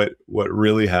like what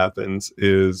really happens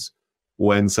is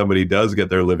when somebody does get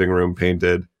their living room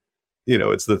painted,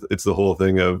 it's the whole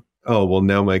thing of, oh, well,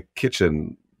 now my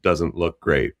kitchen doesn't look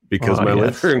great because my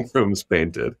living room's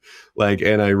painted. Like,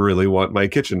 and I really want my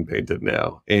kitchen painted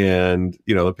now. And,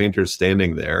 the painter's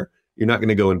standing there. You're not going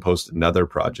to go and post another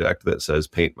project that says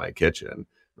paint my kitchen,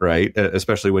 right?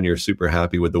 Especially when you're super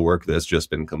happy with the work that's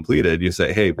just been completed. You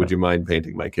say, hey, would you mind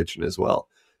painting my kitchen as well?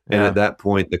 And at that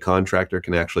point, the contractor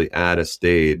can actually add a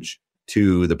stage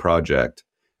to the project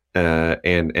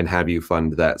and have you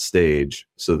fund that stage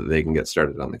so that they can get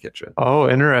started on the kitchen. Oh,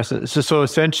 interesting. So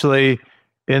essentially,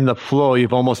 in the flow,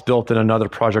 you've almost built in another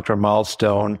project or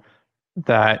milestone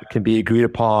that can be agreed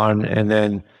upon, and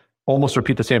then almost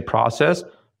repeat the same process,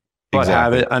 but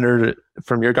have it under,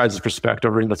 from your guys'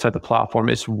 perspective, inside the platform,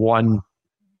 it's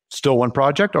still one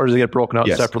project, or does it get broken out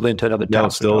separately into another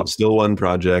task? No, still one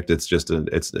project. It's just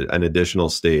it's an additional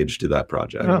stage to that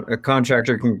project. A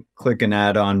contractor can click an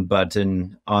add-on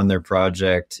button on their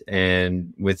project,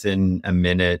 and within a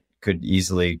minute could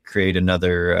easily create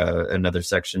another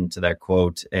section to that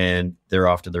quote, and they're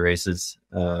off to the races.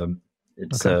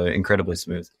 It's incredibly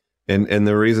smooth. And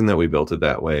the reason that we built it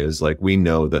that way is like, we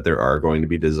know that there are going to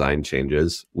be design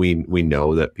changes. We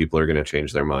know that people are going to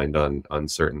change their mind on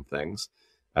certain things.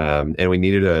 And we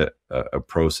needed a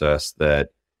process that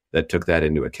took that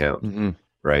into account,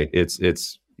 right?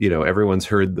 It's everyone's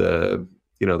heard the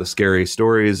scary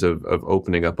stories of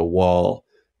opening up a wall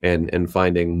and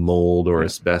finding mold or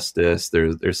asbestos.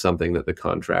 There's something that the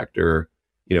contractor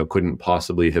couldn't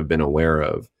possibly have been aware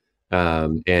of,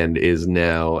 and is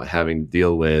now having to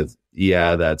deal with.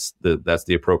 Yeah, that's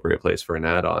the appropriate place for an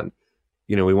add-on.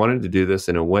 We wanted to do this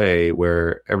in a way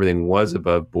where everything was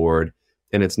above board.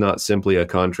 And it's not simply a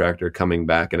contractor coming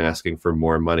back and asking for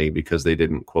more money because they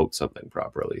didn't quote something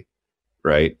properly,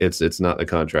 right? It's not the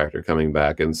contractor coming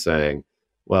back and saying,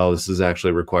 well, this is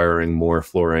actually requiring more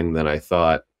flooring than I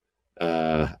thought.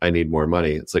 I need more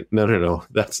money. It's like, no,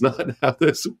 that's not how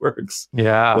this works.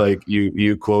 Yeah. Like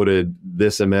you quoted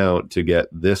this amount to get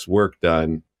this work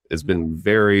done. It's been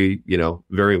very,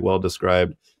 very well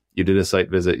described. You did a site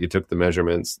visit, you took the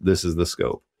measurements. This is the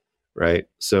scope. Right.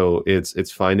 So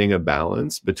it's finding a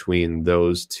balance between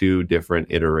those two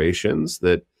different iterations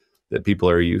that people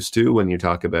are used to when you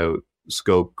talk about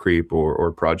scope creep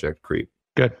or project creep.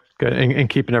 Good. And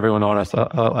keeping everyone honest.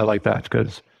 I like that,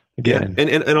 because again,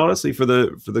 and honestly for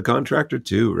the contractor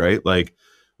too, right? Like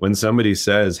when somebody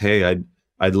says, hey,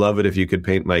 I'd love it if you could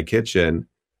paint my kitchen,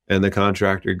 and the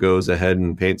contractor goes ahead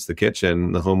and paints the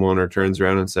kitchen, the homeowner turns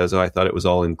around and says, oh, I thought it was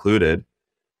all included.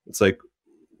 It's like,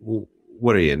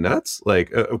 what are you, nuts?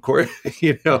 Like, of course,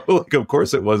 of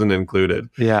course it wasn't included.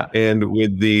 Yeah. And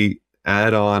with the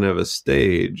add-on of a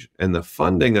stage and the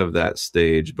funding of that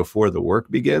stage before the work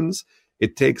begins,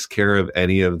 it takes care of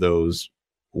any of those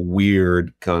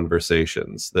weird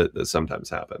conversations that sometimes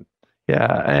happen.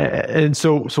 Yeah. And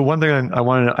so one thing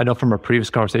I know from a previous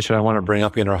conversation, I want to bring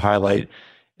up again or highlight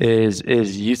is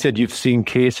you said you've seen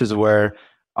cases where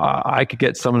I could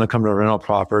get someone to come to a rental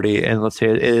property, and let's say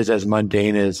it is as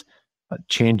mundane as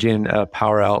changing a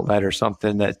power outlet or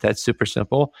something that's super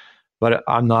simple, but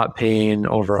I'm not paying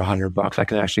over $100. I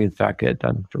can actually, in fact, get it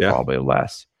done for probably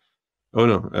less. Oh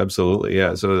no, absolutely.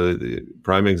 Yeah. So the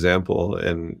prime example,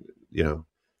 and,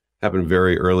 happened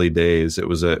very early days. It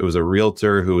was a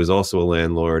realtor who was also a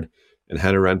landlord and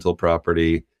had a rental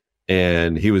property,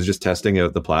 and he was just testing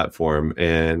out the platform,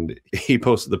 and he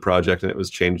posted the project, and it was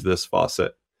change this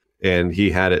faucet. And he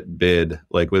had it bid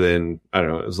like within, I don't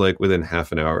know, it was like within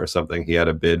half an hour or something. He had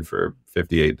a bid for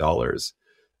 $58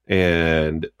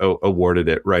 and awarded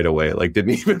it right away. Like,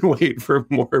 didn't even wait for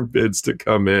more bids to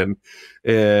come in.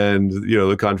 And,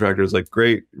 the contractor was like,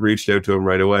 great, reached out to him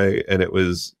right away. And it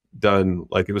was done,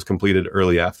 like it was completed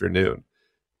early afternoon.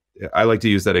 I like to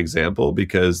use that example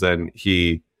because then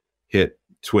he hit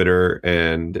Twitter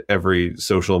and every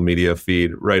social media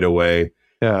feed right away.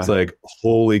 Yeah. It's like,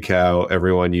 holy cow,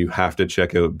 everyone, you have to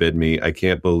check out Bidmii. I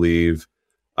can't believe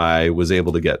I was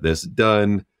able to get this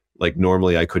done. Like,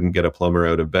 normally I couldn't get a plumber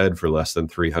out of bed for less than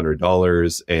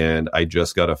 $300, and I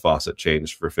just got a faucet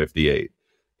changed for $58.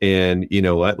 And you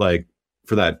know what? Like,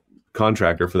 for that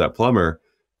contractor, for that plumber,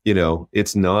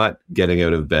 it's not getting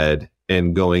out of bed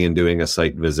and going and doing a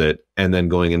site visit and then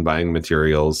going and buying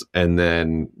materials and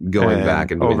then going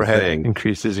back and doing overhead thing.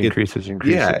 increases.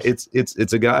 Yeah,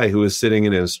 it's a guy who was sitting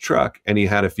in his truck and he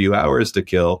had a few hours to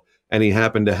kill, and he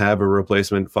happened to have a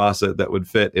replacement faucet that would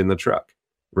fit in the truck.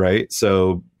 right?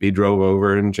 So he drove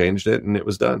over and changed it, and it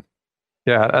was done.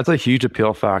 Yeah, that's a huge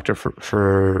appeal factor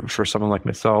for someone like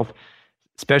myself,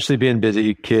 especially being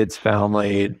busy, kids,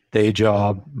 family, day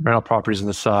job, rental properties on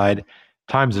the side.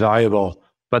 Time's valuable,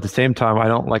 but at the same time, I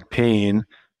don't like paying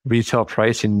retail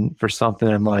pricing for something.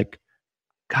 I'm like,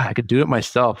 God, I could do it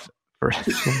myself for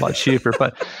a lot cheaper,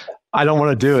 but I don't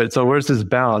want to do it. So where's this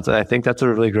balance? And I think that's a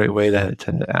really great way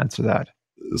to answer that.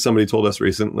 Somebody told us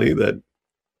recently that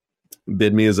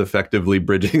Bidmii is effectively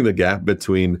bridging the gap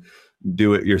between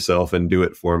do it yourself and do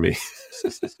it for me.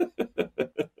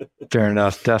 Fair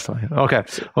enough, definitely. Okay,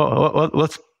 well,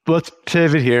 let's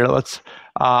pivot here.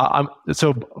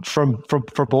 So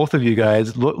for both of you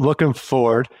guys, looking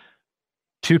forward.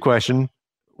 Two questions: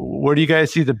 where do you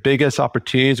guys see the biggest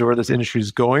opportunities, or where this industry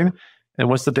is going, and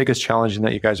what's the biggest challenge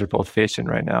that you guys are both facing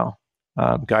right now,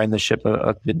 guiding the ship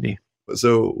of Bidmii?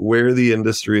 So where the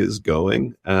industry is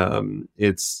going,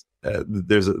 it's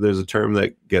there's a term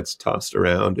that gets tossed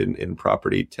around in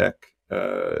property tech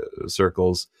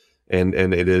circles, and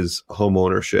it is home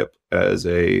ownership as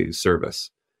a service.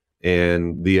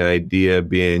 And the idea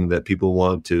being that people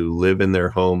want to live in their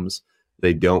homes.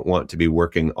 They don't want to be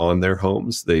working on their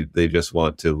homes. They just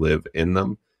want to live in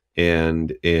them.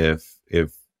 And if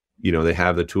they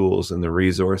have the tools and the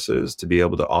resources to be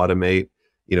able to automate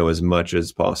as much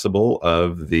as possible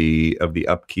of the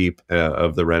upkeep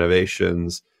of the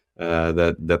renovations,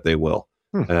 that they will.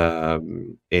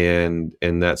 And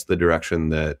that's the direction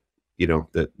that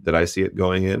that I see it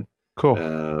going in.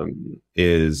 Cool.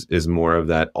 Is more of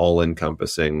that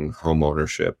all-encompassing home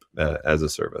ownership as a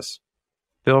service.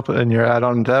 Phillip, and your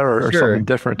add-on to that, or Sure. something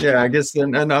different? Yeah, I guess,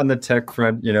 and on the tech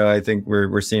front, I think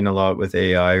we're seeing a lot with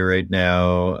AI right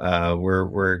now.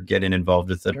 We're getting involved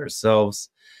with it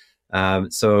ourselves.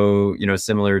 So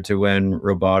similar to when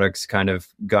robotics kind of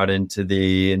got into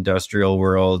the industrial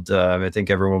world, I think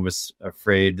everyone was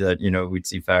afraid that we'd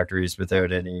see factories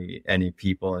without any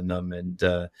people in them,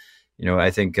 and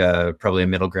I think probably a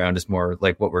middle ground is more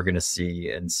like what we're going to see.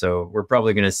 And so we're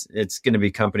probably it's going to be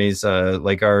companies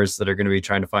like ours that are going to be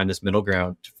trying to find this middle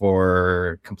ground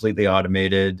for completely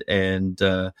automated and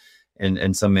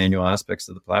some manual aspects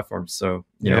of the platform. So,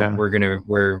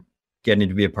 we're getting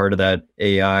to be a part of that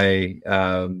AI,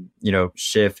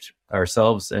 shift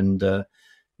ourselves. And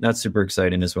that's super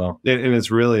exciting as well. And it's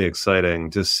really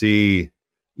exciting to see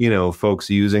folks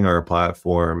using our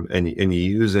platform and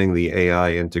using the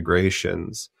AI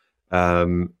integrations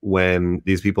when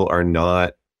these people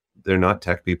they're not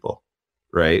tech people,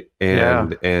 right?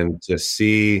 And to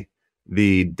see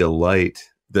the delight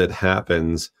that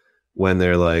happens when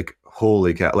they're like,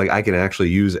 holy cow, like I can actually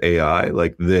use AI,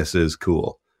 like this is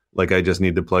cool. Like I just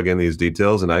need to plug in these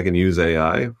details and I can use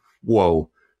AI. Whoa,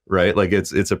 right? Like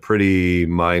it's a pretty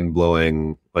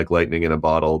mind-blowing, like lightning in a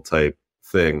bottle type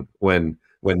thing when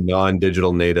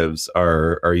non-digital natives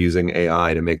are using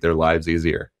AI to make their lives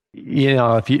easier.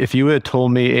 If you had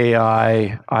told me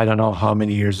AI, I don't know how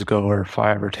many years ago, or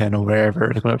 5 or 10 or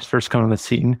wherever, when it was first coming on the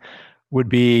scene, would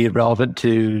be relevant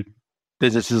to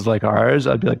businesses like ours,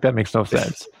 I'd be like, that makes no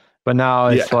sense. But now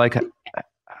it's like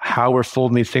how we're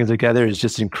folding these things together is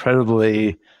just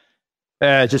incredibly,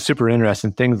 just super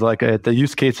interesting. Things like the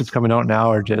use cases coming out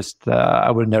now are just,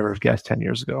 I would never have guessed 10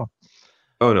 years ago.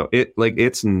 Oh no,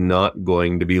 it's not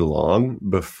going to be long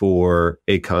before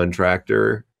a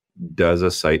contractor does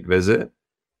a site visit,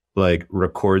 like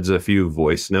records a few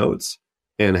voice notes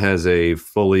and has a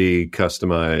fully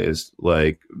customized,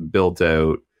 like built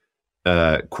out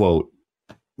quote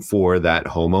for that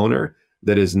homeowner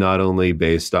that is not only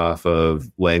based off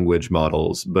of language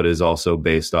models, but is also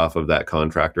based off of that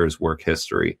contractor's work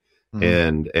history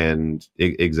and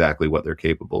exactly what they're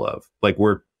capable of. Like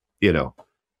we're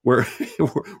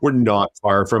not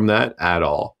far from that at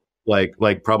all.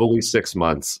 Like probably 6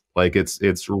 months. Like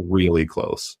it's really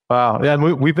close. Wow. Yeah. And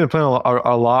we've been playing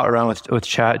a lot around with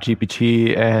Chat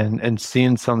GPT and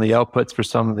seeing some of the outputs for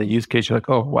some of the use cases. You're like,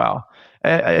 oh, wow.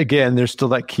 Again, there's still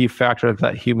that key factor of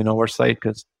that human oversight,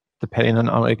 because depending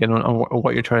on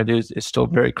what you're trying to do is still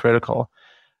very critical.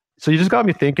 So you just got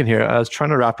me thinking here. I was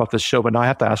trying to wrap up this show, but now I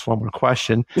have to ask one more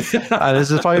question. This is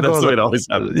probably That's the way it always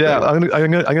happens. Yeah, I'm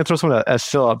gonna throw someone as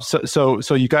Phillip.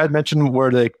 So you guys mentioned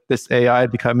where this AI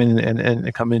be coming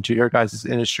and come into your guys'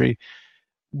 industry.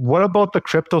 What about the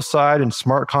crypto side and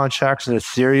smart contracts and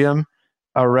Ethereum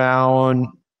around?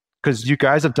 Because you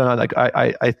guys have done it. Like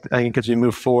I think as we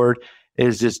move forward,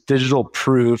 is this digital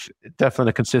proof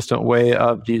definitely a consistent way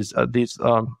of these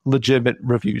legitimate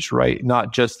reviews, right?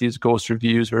 Not just these ghost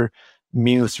reviews or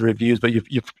meaningless reviews, but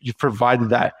you've provided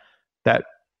that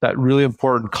really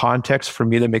important context for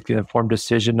me to make the informed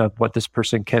decision of what this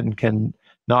person can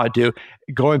not do.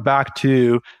 Going back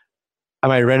to,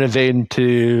 am I renovating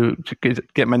to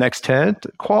get my next tenant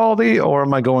quality, or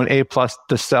am I going A+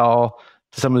 to sell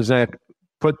to someone who's going to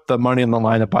put the money on the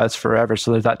line to buy this forever?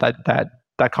 So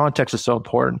that context is so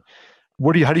important.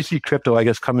 How do you see crypto, I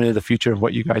guess, coming into the future of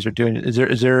what you guys are doing? Is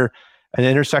there an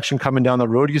intersection coming down the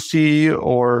road you see,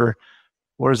 or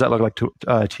what does that look like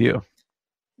to you?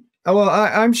 Well,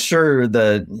 I'm sure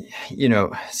that,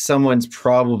 someone's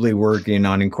probably working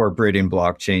on incorporating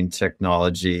blockchain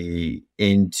technology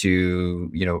into,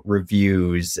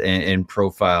 reviews and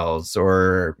profiles,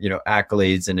 or,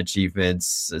 accolades and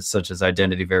achievements such as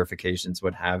identity verifications,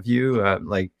 what have you.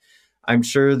 I'm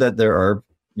sure that there are,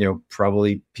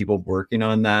 probably people working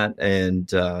on that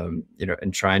and,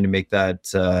 and trying to make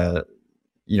that,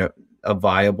 a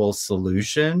viable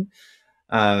solution.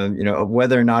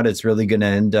 Whether or not it's really going to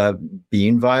end up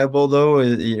being viable, though,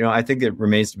 I think it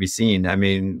remains to be seen. I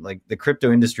mean, like, the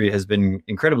crypto industry has been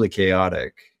incredibly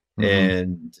chaotic,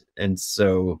 and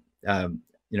so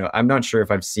I'm not sure if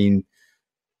I've seen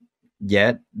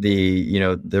yet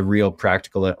the real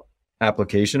practical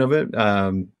application of it.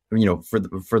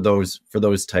 For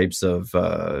those types of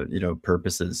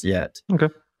purposes yet. Okay,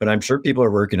 but I'm sure people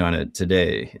are working on it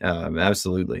today.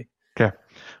 Absolutely. Okay,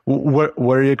 what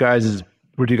are you guys?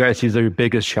 What do you guys see as your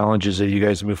biggest challenges as you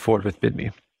guys move forward with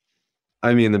Bidmii?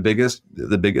 I mean, the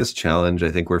biggest challenge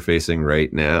I think we're facing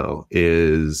right now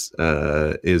is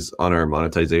on our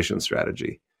monetization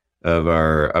strategy of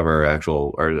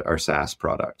our SaaS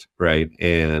product, right?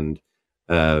 And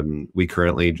we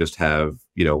currently just have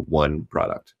one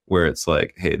product where it's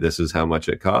like, hey, this is how much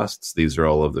it costs. These are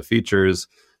all of the features,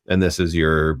 and this is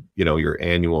your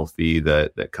annual fee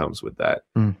that comes with that.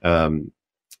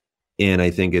 And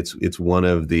I think it's one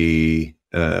of the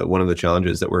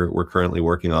challenges that we're currently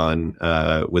working on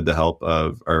with the help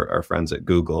of our friends at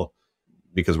Google,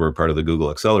 because we're part of the Google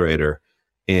Accelerator,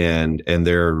 and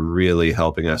they're really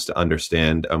helping us to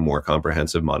understand a more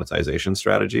comprehensive monetization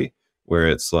strategy, where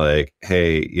it's like,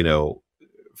 hey,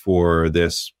 for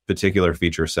this particular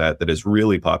feature set that is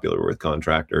really popular with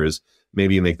contractors,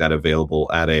 maybe you make that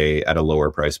available at a lower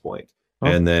price point.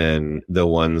 And then the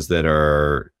ones that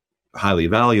are highly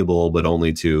valuable, but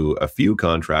only to a few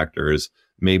contractors,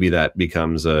 maybe that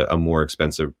becomes a more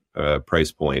expensive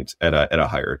price point at a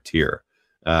higher tier.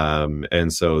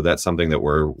 And so that's something that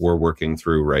we're working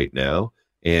through right now,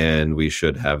 and we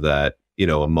should have that,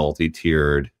 a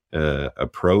multi-tiered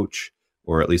approach,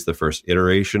 or at least the first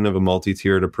iteration of a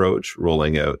multi-tiered approach,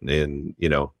 rolling out in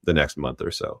the next month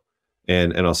or so.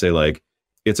 And I'll say, like,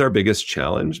 it's our biggest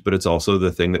challenge, but it's also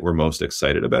the thing that we're most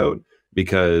excited about,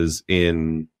 because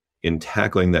in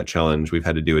tackling that challenge, we've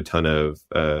had to do a ton of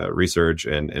research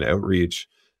and outreach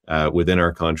within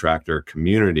our contractor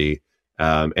community,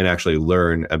 and actually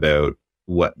learn about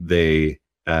what they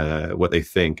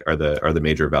think are the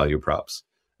major value props,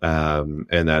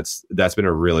 and that's been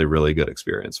a really, really good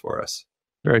experience for us.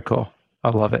 Very cool. I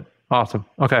love it. Awesome.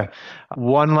 Okay,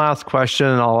 one last question,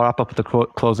 and I'll wrap up with the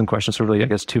closing question. So really, I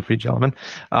guess, two for you gentlemen.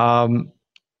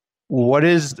 What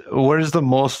is the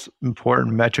most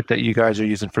important metric that you guys are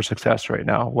using for success right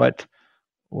now? What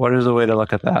is the way to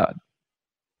look at that?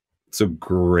 It's a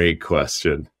great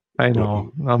question. I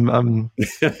know. I'm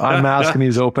asking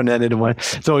these open-ended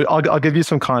ones. So I'll give you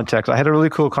some context. I had a really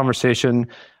cool conversation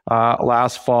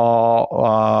last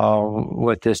fall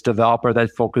with this developer that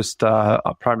focused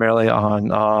primarily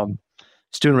on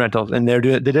student rentals, and they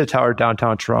did a tower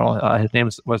downtown Toronto. His name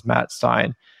was Matt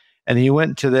Stein. And he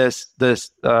went to this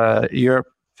Europe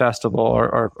festival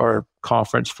or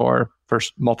conference for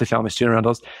multifamily student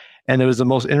rentals. And it was the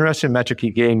most interesting metric he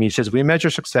gave me. He says, we measure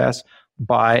success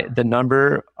by the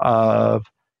number of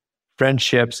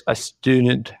friendships a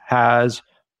student has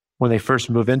when they first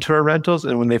move into our rentals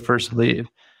and when they first leave.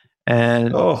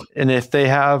 And if they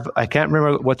have, I can't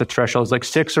remember what the threshold is, like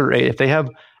 6 or 8, if they have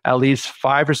at least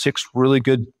 5 or 6 really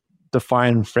good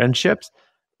defined friendships,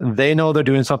 they know they're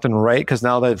doing something right, because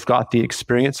now they've got the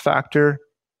experience factor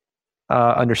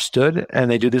understood,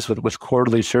 and they do this with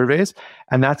quarterly surveys.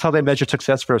 And that's how they measure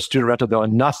success for a student rental bill,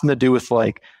 and nothing to do with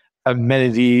like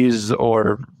amenities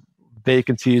or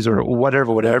vacancies or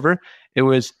whatever. It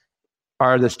was,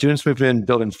 are the students moving in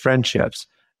building friendships?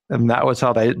 And that was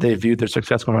how they viewed their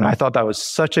success going on. I thought that was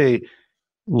such a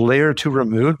layer to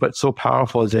remove, but so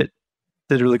powerful, as it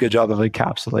did a really good job of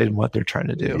encapsulating what they're trying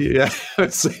to do. Yeah,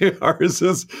 I'd say ours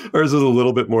is a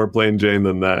little bit more plain Jane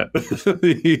than that.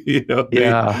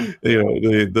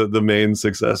 The main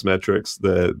success metrics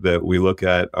that we look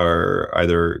at are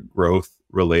either growth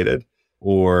related,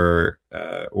 or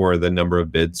the number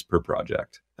of bids per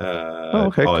project.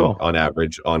 Cool. On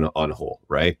average on whole,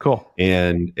 right? Cool.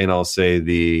 And I'll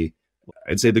say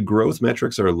I'd say the growth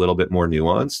metrics are a little bit more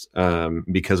nuanced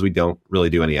because we don't really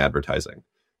do any advertising.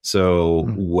 So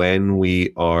when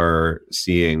we are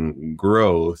seeing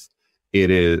growth,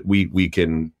 it is we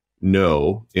can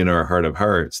know in our heart of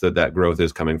hearts that growth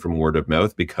is coming from word of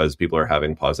mouth because people are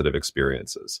having positive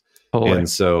experiences. Totally. And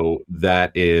so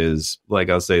that is, like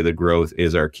I'll say, the growth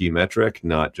is our key metric,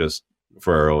 not just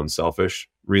for our own selfish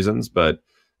reasons, but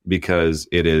because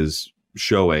it is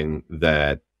showing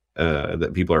that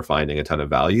people are finding a ton of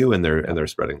value and they're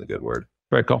spreading the good word.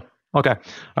 Very cool. Okay.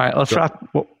 All right. Let's wrap.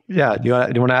 Well, yeah. Do you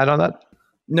want to add on that?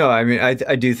 No, I mean, I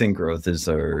do think growth is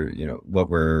what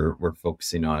we're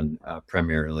focusing on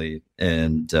primarily.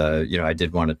 And, I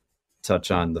did want to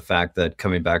touch on the fact that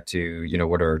coming back to,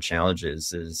 what are our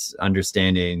challenges is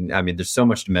understanding. I mean, there's so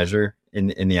much to measure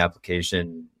in the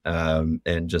application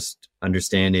and just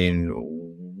understanding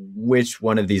which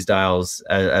one of these dials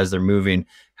as they're moving,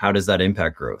 how does that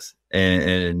impact growth?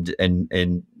 And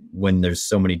when there's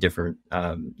so many different,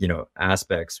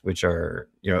 aspects, which are,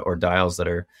 or dials that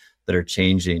are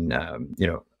changing,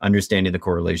 understanding the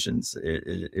correlations,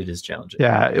 it is challenging.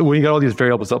 Yeah. When you got all these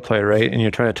variables at play, right, and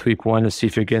you're trying to tweak one to see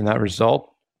if you're getting that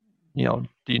result,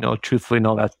 truthfully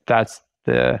know that's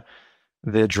the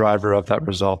driver of that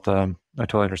result. I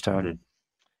totally understand. Mm-hmm.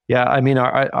 Yeah. I mean,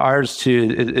 ours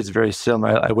too is very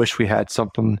similar. I wish we had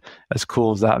something as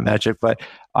cool as that metric, but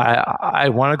I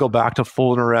want to go back to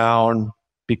fooling around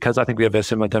because I think we have a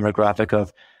similar demographic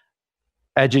of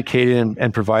educating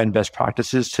and providing best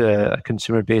practices to a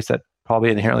consumer base that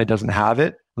probably inherently doesn't have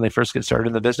it when they first get started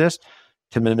in the business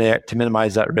to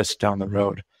minimize that risk down the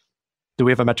road. Do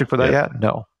we have a metric for that yet?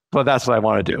 No, but that's what I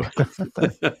want to do.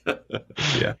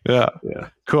 Yeah.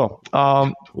 Cool.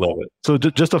 Love it. So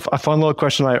just a fun little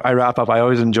question I wrap up. I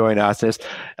always enjoy asking this.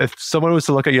 If someone was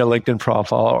to look at your LinkedIn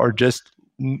profile or just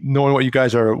knowing what you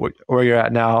guys are, where you're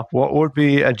at now, what would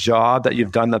be a job that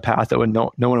you've done in the past that would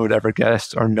no one would ever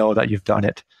guess or know that you've done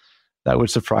it, that would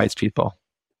surprise people?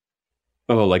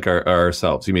 Oh, like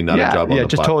ourselves? You mean not a job on the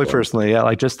just platform? Totally personally. Yeah,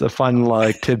 like just a fun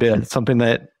tidbit, something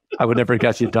that I would never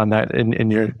guess you've done that in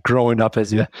your growing up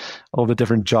as all the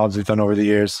different jobs we've done over the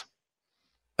years.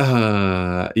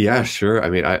 Yeah, sure. I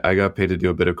mean, I got paid to do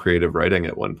a bit of creative writing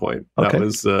at one point. Okay.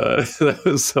 That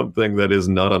was something that is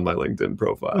not on my LinkedIn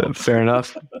profile. Fair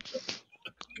enough.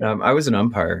 I was an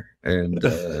umpire, and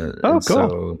cool.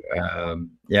 So I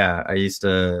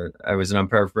was an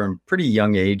umpire from a pretty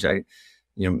young age.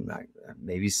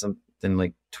 Maybe something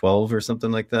like 12 or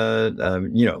something like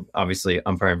that. Obviously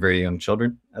umpiring very young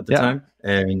children at the time,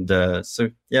 and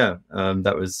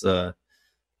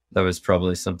that was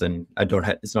probably something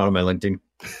it's not on my LinkedIn.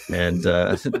 And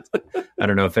I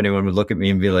don't know if anyone would look at me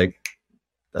and be like,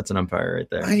 that's an umpire right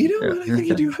there. I think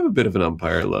you do have a bit of an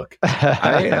umpire look.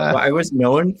 I was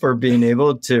known for being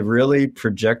able to really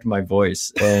project my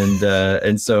voice.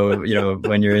 And so,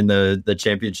 when you're in the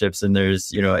championships and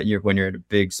there's, when you're at a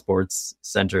big sports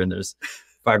center and there's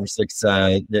 5 or 6,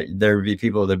 there would be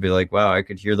people that'd be like, wow, I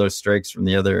could hear those strikes from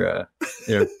the other,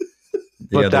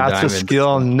 but that's diamonds. A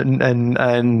skill and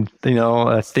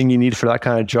a thing you need for that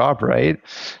kind of job, right?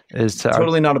 Is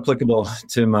totally not applicable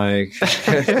to my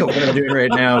what I'm doing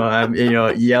right now.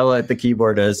 Yell at the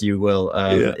keyboard as you will.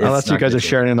 Unless you guys are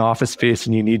sharing an office space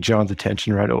and you need John's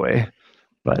attention right away.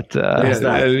 But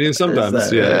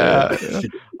sometimes,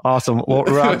 Awesome. We'll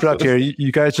wrap it up here.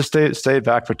 You guys just stay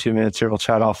back for 2 minutes here. We'll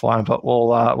chat offline, but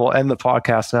we'll end the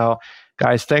podcast now,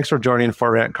 guys. Thanks for joining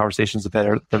for Rent Conversations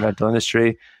about the rental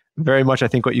industry. Very much, I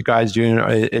think what you guys doing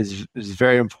is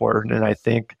very important, and I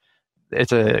think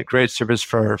it's a great service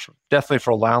for definitely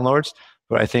for landlords,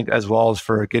 but I think as well as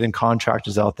for getting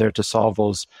contractors out there to solve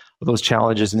those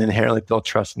challenges and inherently build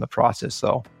trust in the process.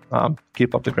 So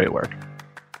keep up the great work.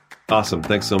 Awesome.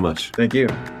 Thanks so much. Thank you.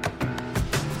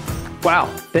 Wow.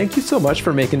 Thank you so much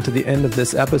for making it to the end of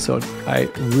this episode. I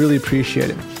really appreciate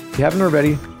it. If you haven't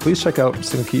already, please check out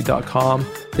SingleKey.com.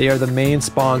 They are the main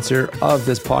sponsor of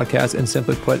this podcast, and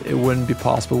simply put, it wouldn't be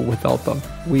possible without them.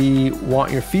 We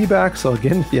want your feedback. So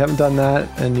again, if you haven't done that,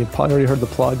 and you've probably already heard the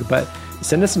plug, but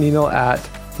send us an email at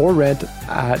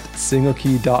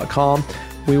forrent@singleKey.com.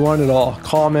 We want it all.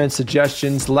 Comments,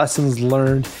 suggestions, lessons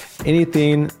learned,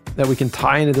 anything that we can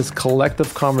tie into this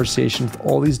collective conversation with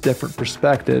all these different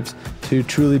perspectives to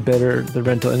truly better the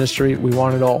rental industry. We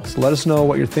want it all. So let us know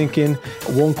what you're thinking.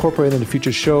 We'll incorporate it into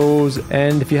future shows.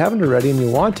 And if you haven't already and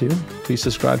you want to, please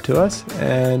subscribe to us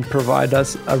and provide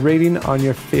us a rating on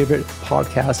your favorite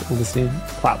podcast listening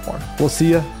platform. We'll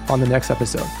see you on the next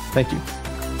episode. Thank you.